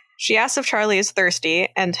hand. She asks if Charlie is thirsty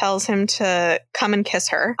and tells him to come and kiss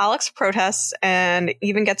her. Alex protests and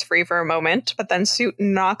even gets free for a moment, but then Suit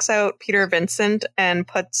knocks out Peter Vincent and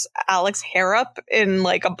puts Alex's hair up in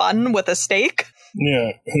a bun with a stake.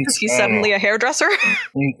 Yeah. Because he's suddenly a hairdresser.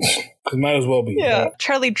 It might as well be. Yeah.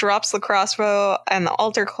 Charlie drops the crossbow and the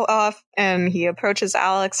altar cloth, and he approaches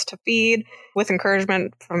Alex to feed with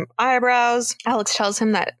encouragement from Eyebrows. Alex tells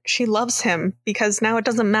him that she loves him because now it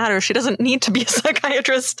doesn't matter. She doesn't need to be a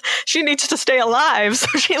psychiatrist. She needs to stay alive,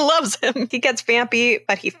 so she loves him. He gets vampy,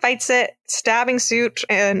 but he fights it, stabbing Suit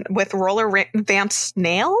and with roller vamp's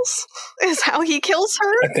nails is how he kills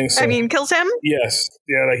her. I think so. Kills him. Yes.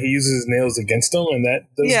 Yeah, he uses his nails against him, and that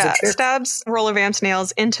does the trick. Stabs roller vamp's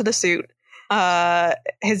nails into the suit.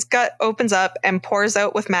 His gut opens up and pours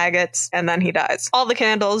out with maggots, and then he dies. All the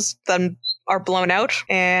candles then are blown out,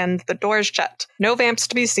 and the door is shut. No vamps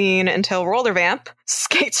to be seen until Roller Vamp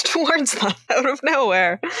skates towards them out of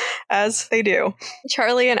nowhere, as they do.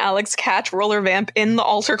 Charlie and Alex catch Roller Vamp in the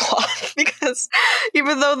altar cloth because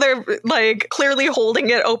even though they're like clearly holding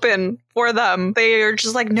it open for them, they are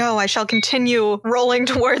just like, no, I shall continue rolling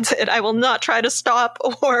towards it. I will not try to stop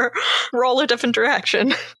or roll a different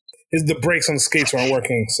direction. The brakes on the skates aren't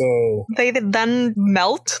working, so... They then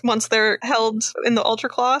melt once they're held in the altar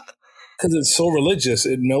cloth. Because it's so religious,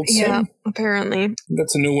 it melts him? Apparently.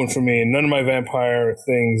 That's a new one for me. None of my vampire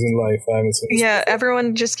things in life I haven't seen. Yeah,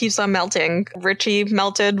 everyone just keeps on melting. Richie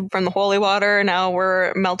melted from the holy water. Now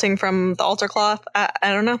we're melting from the altar cloth. I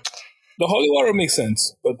don't know. The holy water makes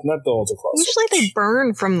sense, but not the altar cloth. Usually they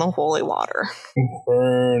burn from the holy water.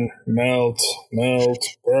 Burn, melt,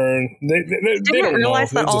 burn. They didn't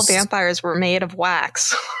realize that all vampires were made of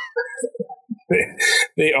wax.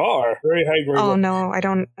 They are very high grade. Oh no, I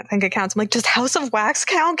don't think it counts. I'm like, does House of Wax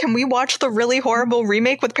count? Can we watch the really horrible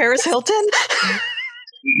remake with Paris Hilton?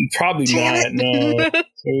 Probably not. No,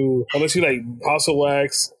 ooh, unless you like House of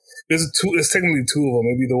Wax. There's technically two of them.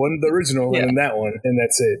 Maybe the original, and then that one, and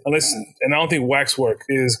that's it. And I don't think Waxwork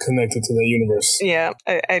is connected to the universe. Yeah,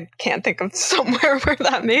 I can't think of somewhere where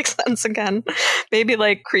that makes sense again. Maybe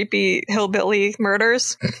like creepy hillbilly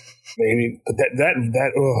murders. Maybe, but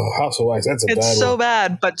that House of Wax, that's a bad one. It's so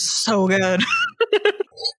bad, but so good.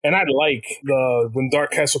 And I like when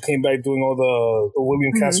Dark Castle came back doing all the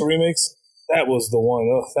William Castle remakes. That was the one.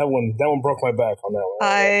 That one broke my back on that one.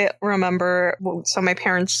 I remember, so my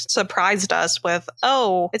parents surprised us with,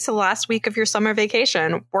 oh, it's the last week of your summer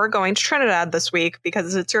vacation. We're going to Trinidad this week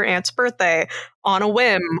because it's your aunt's birthday on a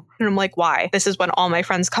whim. And I'm like, why? This is when all my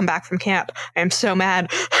friends come back from camp. I am so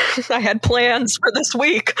mad. I had plans for this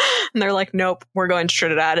week. And they're like, nope, we're going to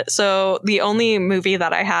Trinidad. So the only movie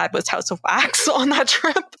that I had was House of Wax on that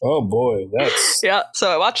trip. Oh boy, that's... Yeah, so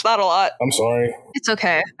I watched that a lot. I'm sorry. It's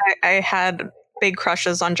okay. I had big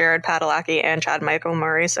crushes on Jared Padalecki and Chad Michael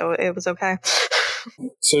Murray, so it was okay.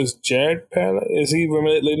 So is Jared Padalecki, is he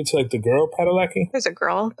related to like the girl Padalecki? There's a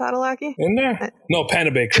girl Padalecki? In there? No,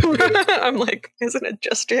 Panabaker. I'm like, isn't it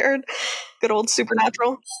just Jared? Good old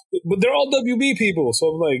Supernatural. But they're all WB people, so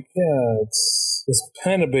I'm like, yeah, it's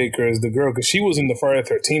Panabaker is the girl, because she was in the Friday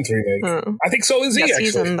the 13th remake. I think so is he, actually.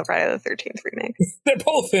 He's in the Friday the 13th remake. They're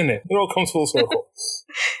both in it. It all comes full circle.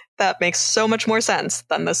 That makes so much more sense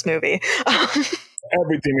than this movie.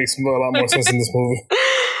 Everything makes a lot more sense in this movie.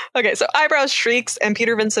 Okay, so Eyebrows shrieks, and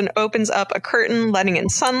Peter Vincent opens up a curtain, letting in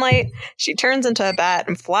sunlight. She turns into a bat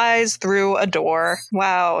and flies through a door.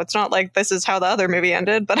 Wow, it's not like this is how the other movie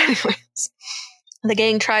ended, but anyways. The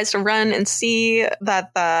gang tries to run and see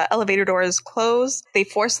that the elevator doors close. They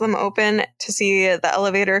force them open to see the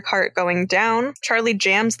elevator cart going down. Charlie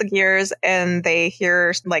jams the gears, and they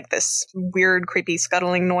hear like this weird, creepy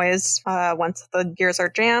scuttling noise once the gears are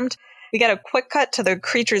jammed. We get a quick cut to the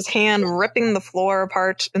creature's hand ripping the floor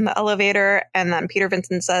apart in the elevator, and then Peter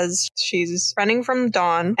Vincent says she's running from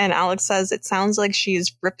Dawn, and Alex says it sounds like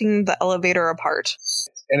she's ripping the elevator apart.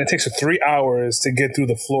 And it takes her 3 hours to get through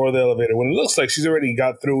the floor of the elevator, when it looks like she's already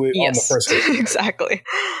got through it on the first hit. Exactly.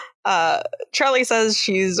 Charlie says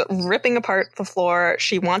she's ripping apart the floor.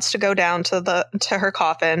 She wants to go down to her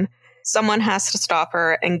coffin. Someone has to stop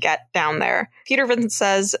her and get down there. Peter Vincent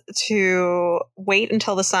says to wait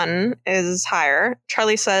until the sun is higher.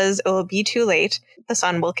 Charlie says it will be too late. The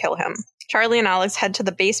sun will kill him. Charlie and Alex head to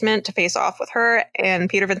the basement to face off with her, and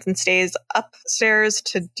Peter Vincent stays upstairs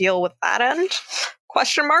to deal with that end.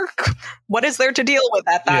 Question mark? What is there to deal with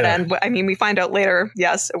at that end? I mean, we find out later,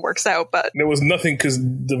 yes, it works out, but... There was nothing, because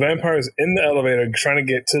the vampire is in the elevator trying to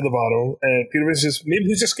get to the bottom, and Peter Vincent's maybe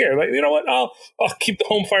he's just scared. Like, you know what? I'll keep the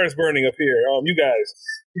home fires burning up here. You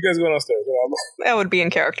guys going downstairs. That would be in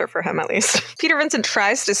character for him, at least. Peter Vincent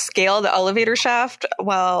tries to scale the elevator shaft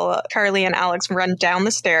while Charlie and Alex run down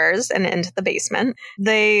the stairs and into the basement.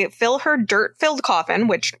 They fill her dirt-filled coffin,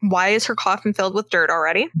 which, why is her coffin filled with dirt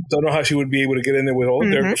already? Don't know how she would be able to get in there with all the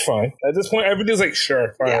dirt, but fine. At this point, everything's like,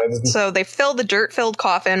 sure, fine. Yeah. So they fill the dirt-filled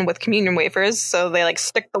coffin with communion wafers, so they like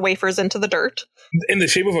stick the wafers into the dirt. In the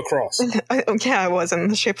shape of a cross. Yeah, it was in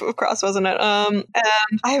the shape of a cross, wasn't it? And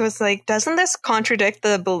I was like, doesn't this contradict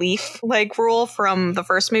the belief like rule from the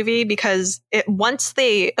first movie? Because once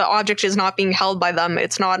the object is not being held by them,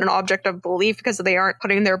 it's not an object of belief because they aren't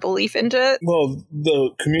putting their belief into it. Well,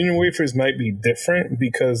 the communion wafers might be different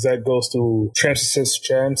because that goes through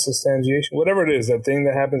transubstantiation, whatever it is, that thing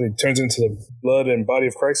that happens, it turns into the blood and body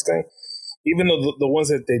of Christ thing. Even though the ones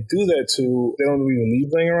that they do that to, they don't even leave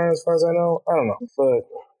laying around as far as I know. I don't know. But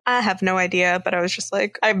I have no idea, but I was just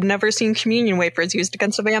like, I've never seen communion wafers used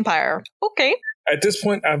against a vampire. Okay. At this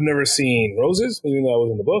point, I've never seen roses, even though I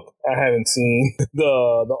was in the book. I haven't seen the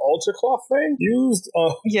altar cloth thing used.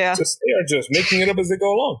 They are just making it up as they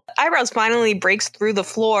go along. Eyebrows finally breaks through the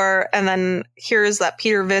floor and then hears that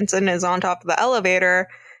Peter Vincent is on top of the elevator.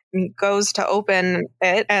 And he goes to open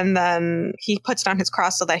it, and then he puts down his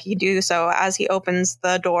cross so that he do so. As he opens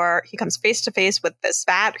the door, he comes face to face with this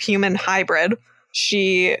fat human hybrid.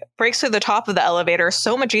 She breaks through the top of the elevator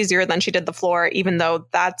so much easier than she did the floor, even though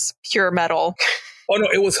that's pure metal. Oh no,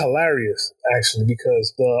 it was hilarious actually,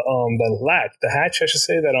 because the hatch, I should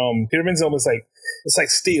say, that Peter Vincent almost like, it's like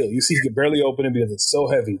steel. You see, he can barely open it because it's so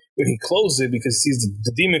heavy. When he closes it, because he sees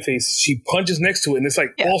the demon face, she punches next to it, and it's like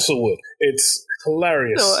also wood. It's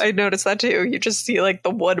hilarious. So I noticed that too. You just see like the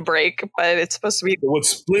wood break, but it's supposed to be the wood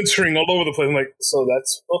splintering all over the place. I'm like, so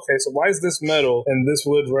that's okay. So why is this metal and this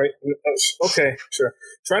wood right? Okay, sure.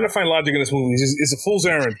 Trying to find logic in this movie is a fool's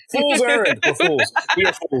errand. Fool's errand. We're fools. We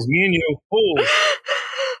are fools. Me and you, fools.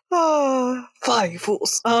 Oh, fly, you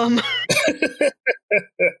fools.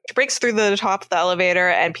 She breaks through the top of the elevator,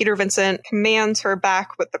 and Peter Vincent commands her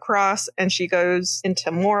back with the cross, and she goes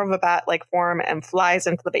into more of a bat-like form and flies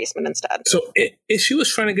into the basement instead. So if she was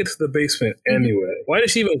trying to get to the basement anyway, why did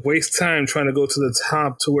she even waste time trying to go to the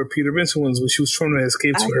top to where Peter Vincent was when she was trying to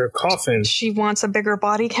escape to her coffin? She wants a bigger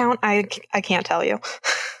body count? I can't tell you.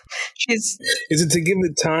 Is it to give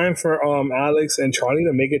it time for Alex and Charlie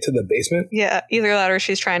to make it to the basement? Yeah, either that or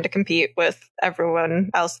she's trying to compete with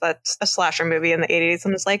everyone else that's a slasher movie in the 80s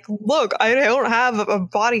and is like, look, I don't have a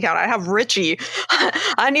body count. I have Richie.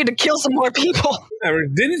 I need to kill some more people.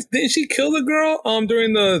 Didn't she kill the girl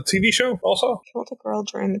during the TV show also? Killed a girl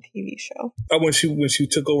during the TV show. When she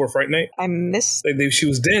took over Fright Night? I missed. Like she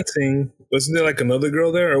was dancing. Wasn't there like another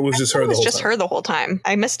girl there, or was just her the whole time? It was just her the whole time.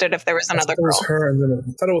 I missed it if there was another girl. I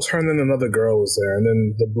thought it was her and then another girl was there, and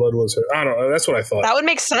then the blood was her. I don't know. That's what I thought. That would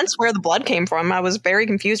make sense where the blood came from. I was very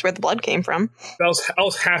confused where the blood came from. I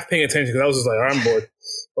was half paying attention because I was just like, I'm bored.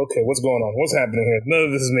 Okay, what's going on? What's happening here? None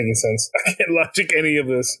of this is making sense. I can't logic any of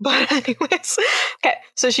this. But anyways, okay,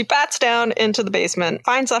 so she bats down into the basement,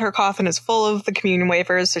 finds that her coffin is full of the communion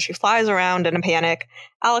wafers, so she flies around in a panic.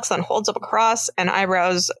 Alex then holds up a cross, and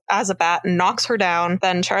Eyebrows, as a bat, knocks her down.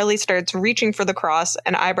 Then Charlie starts reaching for the cross,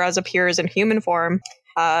 and Eyebrows appears in human form.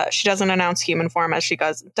 She doesn't announce human form as she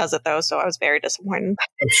does it, though, so I was very disappointed.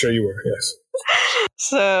 I'm sure you were, yes.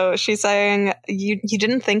 So she's saying, you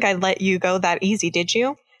didn't think I'd let you go that easy, did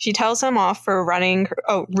you? She tells him off for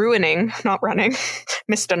ruining, not running,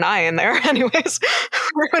 missed an eye in there, anyways,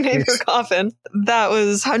 ruining her coffin. That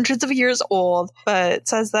was hundreds of years old, but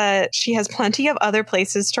says that she has plenty of other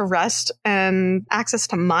places to rest and access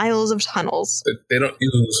to miles of tunnels. They don't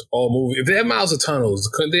use all movie. If they have miles of tunnels,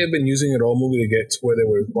 couldn't they have been using it all movie to get to where they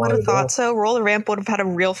were? Would have thought so. Roller Ramp would have had a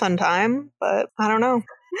real fun time, but I don't know.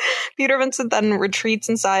 Peter Vincent then retreats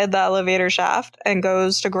inside the elevator shaft and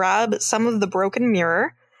goes to grab some of the broken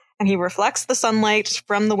mirror, and he reflects the sunlight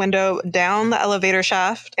from the window down the elevator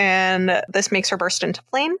shaft, and this makes her burst into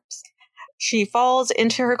flames. She falls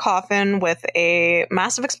into her coffin with a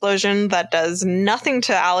massive explosion that does nothing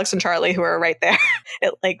to Alex and Charlie, who are right there.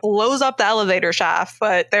 It blows up the elevator shaft,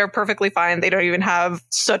 but they're perfectly fine. They don't even have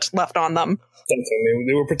soot left on them.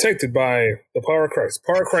 They were protected by the power of Christ.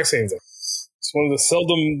 Power of Christ saves them. It's one of the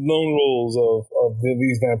seldom known rules of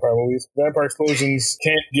these vampire movies. Vampire explosions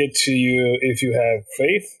can't get to you if you have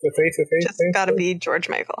faith. Just gotta be George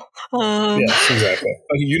Michael. Yes, exactly.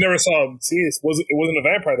 You never saw. See, it wasn't a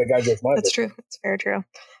vampire that got George Michael. That's true. It's very true.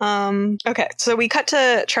 Okay, so we cut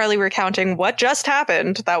to Charlie recounting what just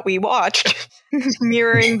happened that we watched,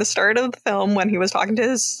 mirroring the start of the film when he was talking to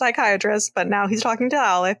his psychiatrist, but now he's talking to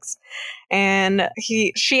Alex. And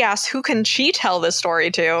she asks, who can she tell this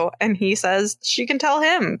story to? And he says she can tell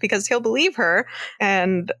him because he'll believe her.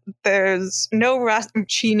 And there's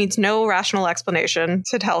she needs no rational explanation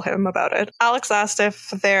to tell him about it. Alex asked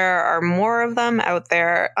if there are more of them out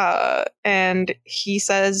there. And he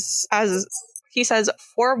says,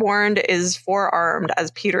 forewarned is forearmed,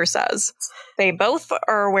 as Peter says. They both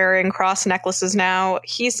are wearing cross necklaces now.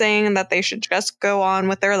 He's saying that they should just go on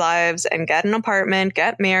with their lives and get an apartment,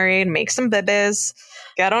 get married, make some bibis,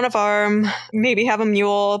 get on a farm, maybe have a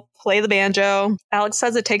mule, play the banjo. Alex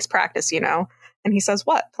says it takes practice, And he says,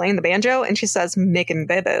 what? Playing the banjo? And she says, making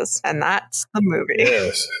bibis. And that's the movie.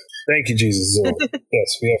 Yes. Thank you, Jesus.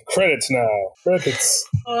 Yes, we have credits now. Credits.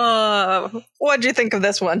 What'd you think of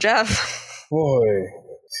this one, Jeff? Boy,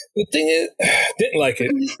 The thing is, didn't like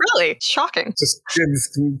it. Really? Shocking. Just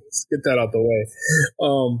get that out the way.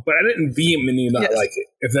 But I didn't vehemently not like it,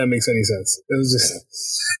 if that makes any sense. It was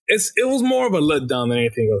just, it was more of a letdown than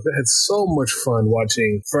anything else. I had so much fun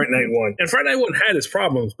watching Fright Night 1. And Fright Night 1 had its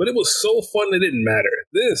problems, but it was so fun it didn't matter.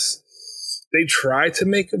 They tried to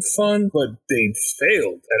make it fun, but they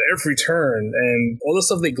failed at every turn. And all the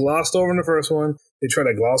stuff they glossed over in the first one, they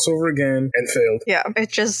tried to gloss over again and failed. Yeah,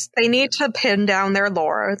 they need to pin down their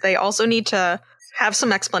lore. They also need to have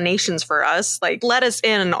some explanations for us. Like, let us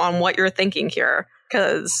in on what you're thinking here.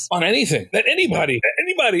 Because on anything, that anybody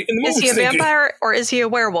in the movie is he a vampire or is he a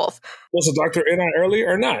werewolf? Was the doctor in on early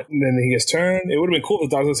or not? And then he gets turned. It would have been cool if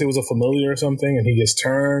the doctor said it was a familiar or something, and he gets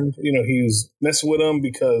turned. You know, he was messing with him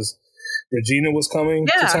because Regina was coming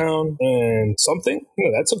to town and something. You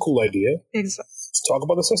know, that's a cool idea. Exactly. Let's talk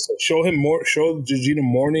about the sister. Show Regina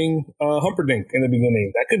mourning Humperdinck in the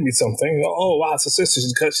beginning. That could be something. Oh, wow, it's a sister.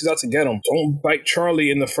 She's out to get him. Don't bite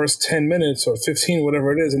Charlie in the first 10 minutes or 15,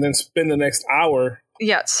 whatever it is, and then spend the next hour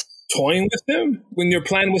toying with him when your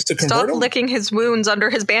plan was to convert him. Stop licking his wounds under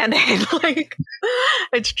his Band-Aid. Like,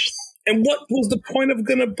 it's just... And what was the point of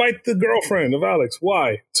gonna bite the girlfriend of Alex?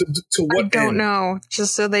 Why? To what I don't end? know.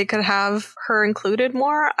 Just so they could have her included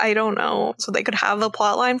more? I don't know. So they could have the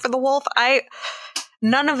plot line for the wolf?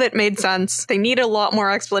 None of it made sense. They needed a lot more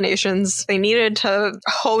explanations. They needed to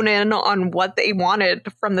hone in on what they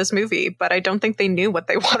wanted from this movie, but I don't think they knew what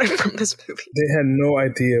they wanted from this movie. They had no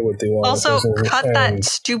idea what they wanted. Also, cut that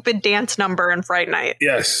stupid dance number in Fright Night.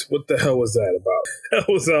 Yes. What the hell was that about?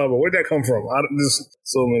 Where'd that come from? There's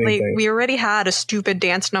so many things. We already had a stupid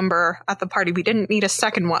dance number at the party. We didn't need a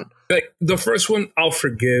second one. Like, the first one, I'll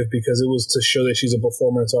forgive because it was to show that she's a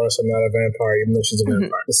performance artist and not a vampire, even though she's a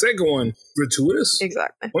vampire. The second one, gratuitous.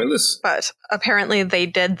 Exactly. Pointless. But apparently they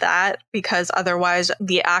did that because otherwise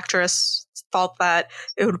the actress thought that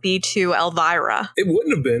it would be too Elvira. It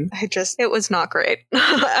wouldn't have been. It was not great.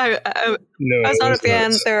 I was not a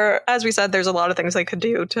fan. As we said, there's a lot of things they could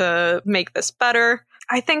do to make this better.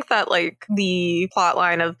 I think that, like, the plot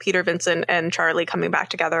line of Peter Vincent and Charlie coming back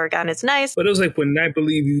together again is nice. But it was like, when I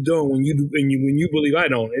believe you don't, when you believe I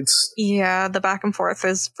don't, it's... Yeah, the back and forth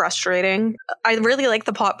is frustrating. I really like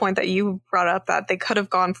the plot point that you brought up that they could have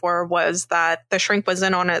gone for was that the shrink was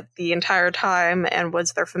in on it the entire time and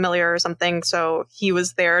was their familiar or something, so he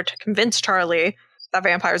was there to convince Charlie that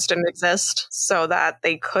vampires didn't exist so that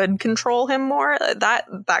they could control him more.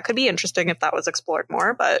 That could be interesting if that was explored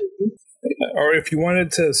more, but... Or if you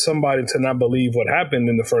wanted somebody to not believe what happened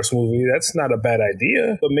in the first movie, that's not a bad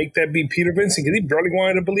idea. But make that be Peter Vincent, because he barely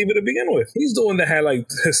wanted to believe it to begin with. He's the one that had like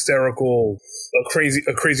hysterical,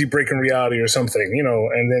 a crazy break in reality or something, you know.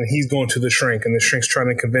 And then he's going to the shrink, and the shrink's trying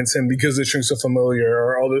to convince him because the shrink's so familiar,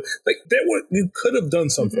 or all the like. You could have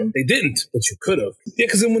done something. They didn't, but you could have. Yeah,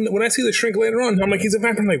 because then when I see the shrink later on, I'm like, he's a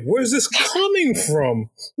vampire. I'm like, where's this coming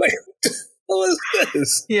from? Like. What is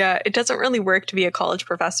this? Yeah, it doesn't really work to be a college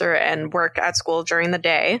professor and work at school during the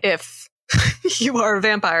day if you are a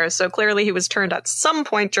vampire. So clearly he was turned at some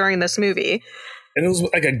point during this movie. And it was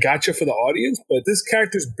like a gotcha for the audience, but this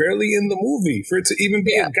character's barely in the movie for it to even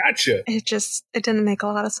be a gotcha. It didn't make a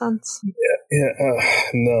lot of sense.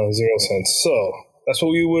 No, zero sense. So... that's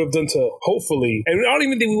what we would have done to hopefully, and I don't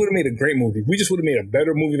even think we would have made a great movie. We just would have made a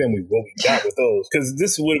better movie than what we got with those. Because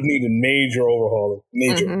this would have needed major overhauling,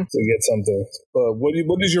 to get something. But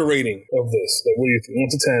what is your rating of this? Like, what do you think? 1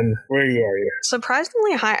 to 10, where are you?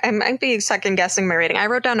 Surprisingly high. I might be second guessing my rating. I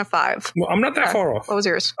wrote down a 5. Well, I'm not that far off. What was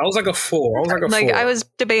yours? I was like a 4. I was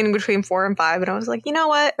debating between 4 and 5, and I was like, you know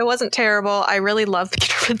what? It wasn't terrible. I really love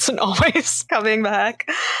Peter Vincent always coming back.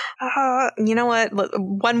 You know what?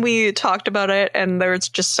 When we talked about it, and there's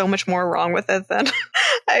just so much more wrong with it than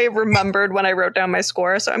I remembered when I wrote down my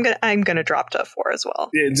score. So I'm gonna drop to 4 as well.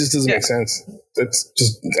 Yeah, it just doesn't make sense. That's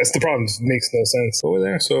the problem. It makes no sense over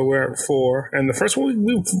there. So we're at 4, and the first one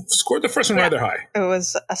we scored the first one rather high. It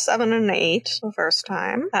was a 7 and an 8 the first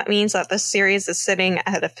time. That means that this series is sitting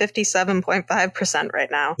at a 57.5%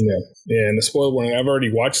 right now. Yeah, and the spoiled one, I've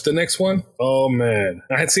already watched the next one. Oh man,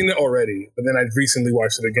 I had seen it already, but then I recently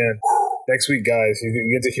watched it again. Next week, guys, you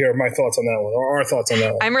get to hear my thoughts on that one, or our thoughts on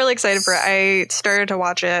that one. I'm really excited for it. I started to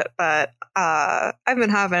watch it, but I've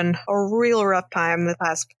been having a real rough time the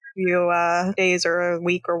past few days or a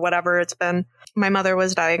week or whatever it's been. My mother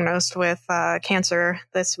was diagnosed with cancer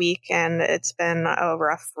this week, and it's been a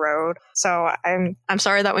rough road. So I'm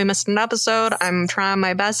sorry that we missed an episode. I'm trying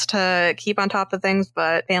my best to keep on top of things,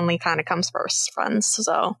 but family kind of comes first, friends.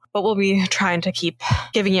 So, but we'll be trying to keep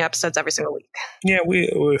giving you episodes every single week. Yeah,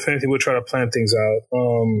 if anything, we'll try to plan things out.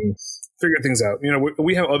 Figure things out. You know,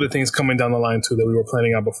 we have other things coming down the line too that we were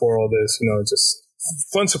planning out before all this. You know, just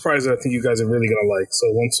fun surprise that I think you guys are really going to like.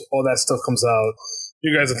 So once all that stuff comes out,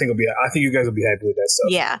 you guys, I think you guys will be happy with that stuff.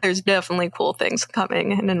 Yeah, there's definitely cool things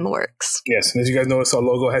coming and in the works. Yes, and as you guys notice, our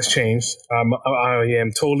logo has changed. I am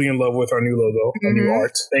totally in love with our new logo, our new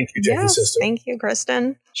art. Thank you, Jackie's sister. Thank you,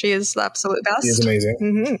 Kristen. She is the absolute best. She is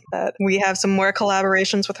amazing. But we have some more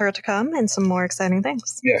collaborations with her to come and some more exciting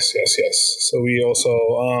things. Yes. So we also,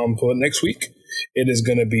 for next week, it is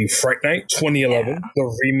going to be Fright Night 2011,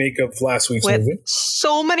 the remake of last week's movie.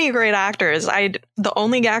 So many great actors. The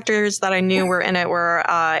only actors that I knew were in it were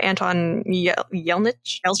Anton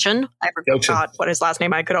Yelchin. I forgot what his last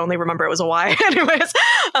name. I could only remember it was a Y. Anyways,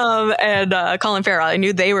 and Colin Farrell. I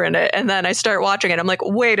knew they were in it, and then I start watching it. I'm like,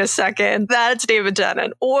 wait a second, that's David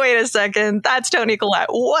Tennant. Wait a second, that's Toni Collette.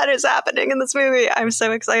 What is happening in this movie? I'm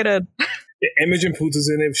so excited. Imogen Poots is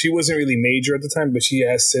in it. She wasn't really major at the time, but she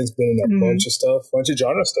has since been in a bunch of stuff, bunch of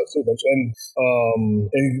genre stuff too. And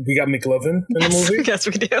we got McLovin in the movie. Yes,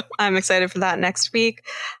 we do. I'm excited for that next week.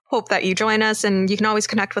 Hope that you join us, and you can always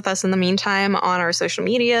connect with us in the meantime on our social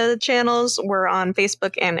media channels. We're on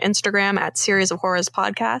Facebook and Instagram at Series of Horrors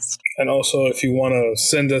Podcast. And also, if you want to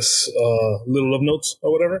send us little love notes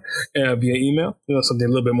or whatever via email, something a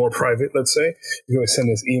little bit more private, let's say, you can always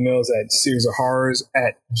send us emails at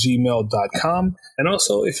seriesofhorrors@gmail.com. And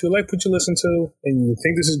also, if you like what you listen to and you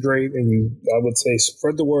think this is great, and I would say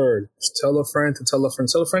spread the word. Just tell a friend to tell a friend,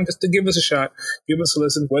 tell a friend just to give us a shot, give us a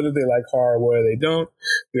listen, whether they like horror, whether they don't.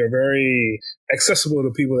 We are very accessible to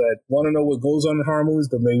people that want to know what goes on in horror movies,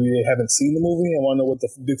 but maybe they haven't seen the movie and want to know what the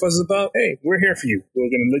big fuss is about. Hey, we're here for you. We're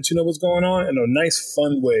going to let you know what's going on in a nice,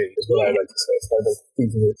 fun way, is what I like to say.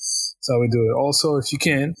 That's how we do it. Also, if you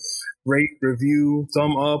can, rate, review,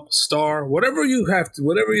 thumb up, star, whatever you have to,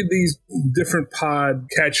 whatever these different pod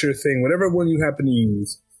catcher thing, whatever one you happen to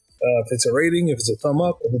use. If it's a rating, if it's a thumb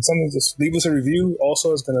up, if it's something, just leave us a review.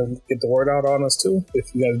 Also, it's going to get the word out on us too.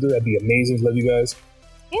 If you guys do, that'd be amazing. Love you guys.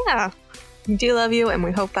 Yeah, we do love you, and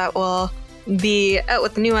we hope that we'll be out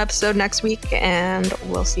with a new episode next week, and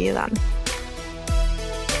we'll see you then.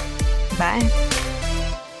 Bye.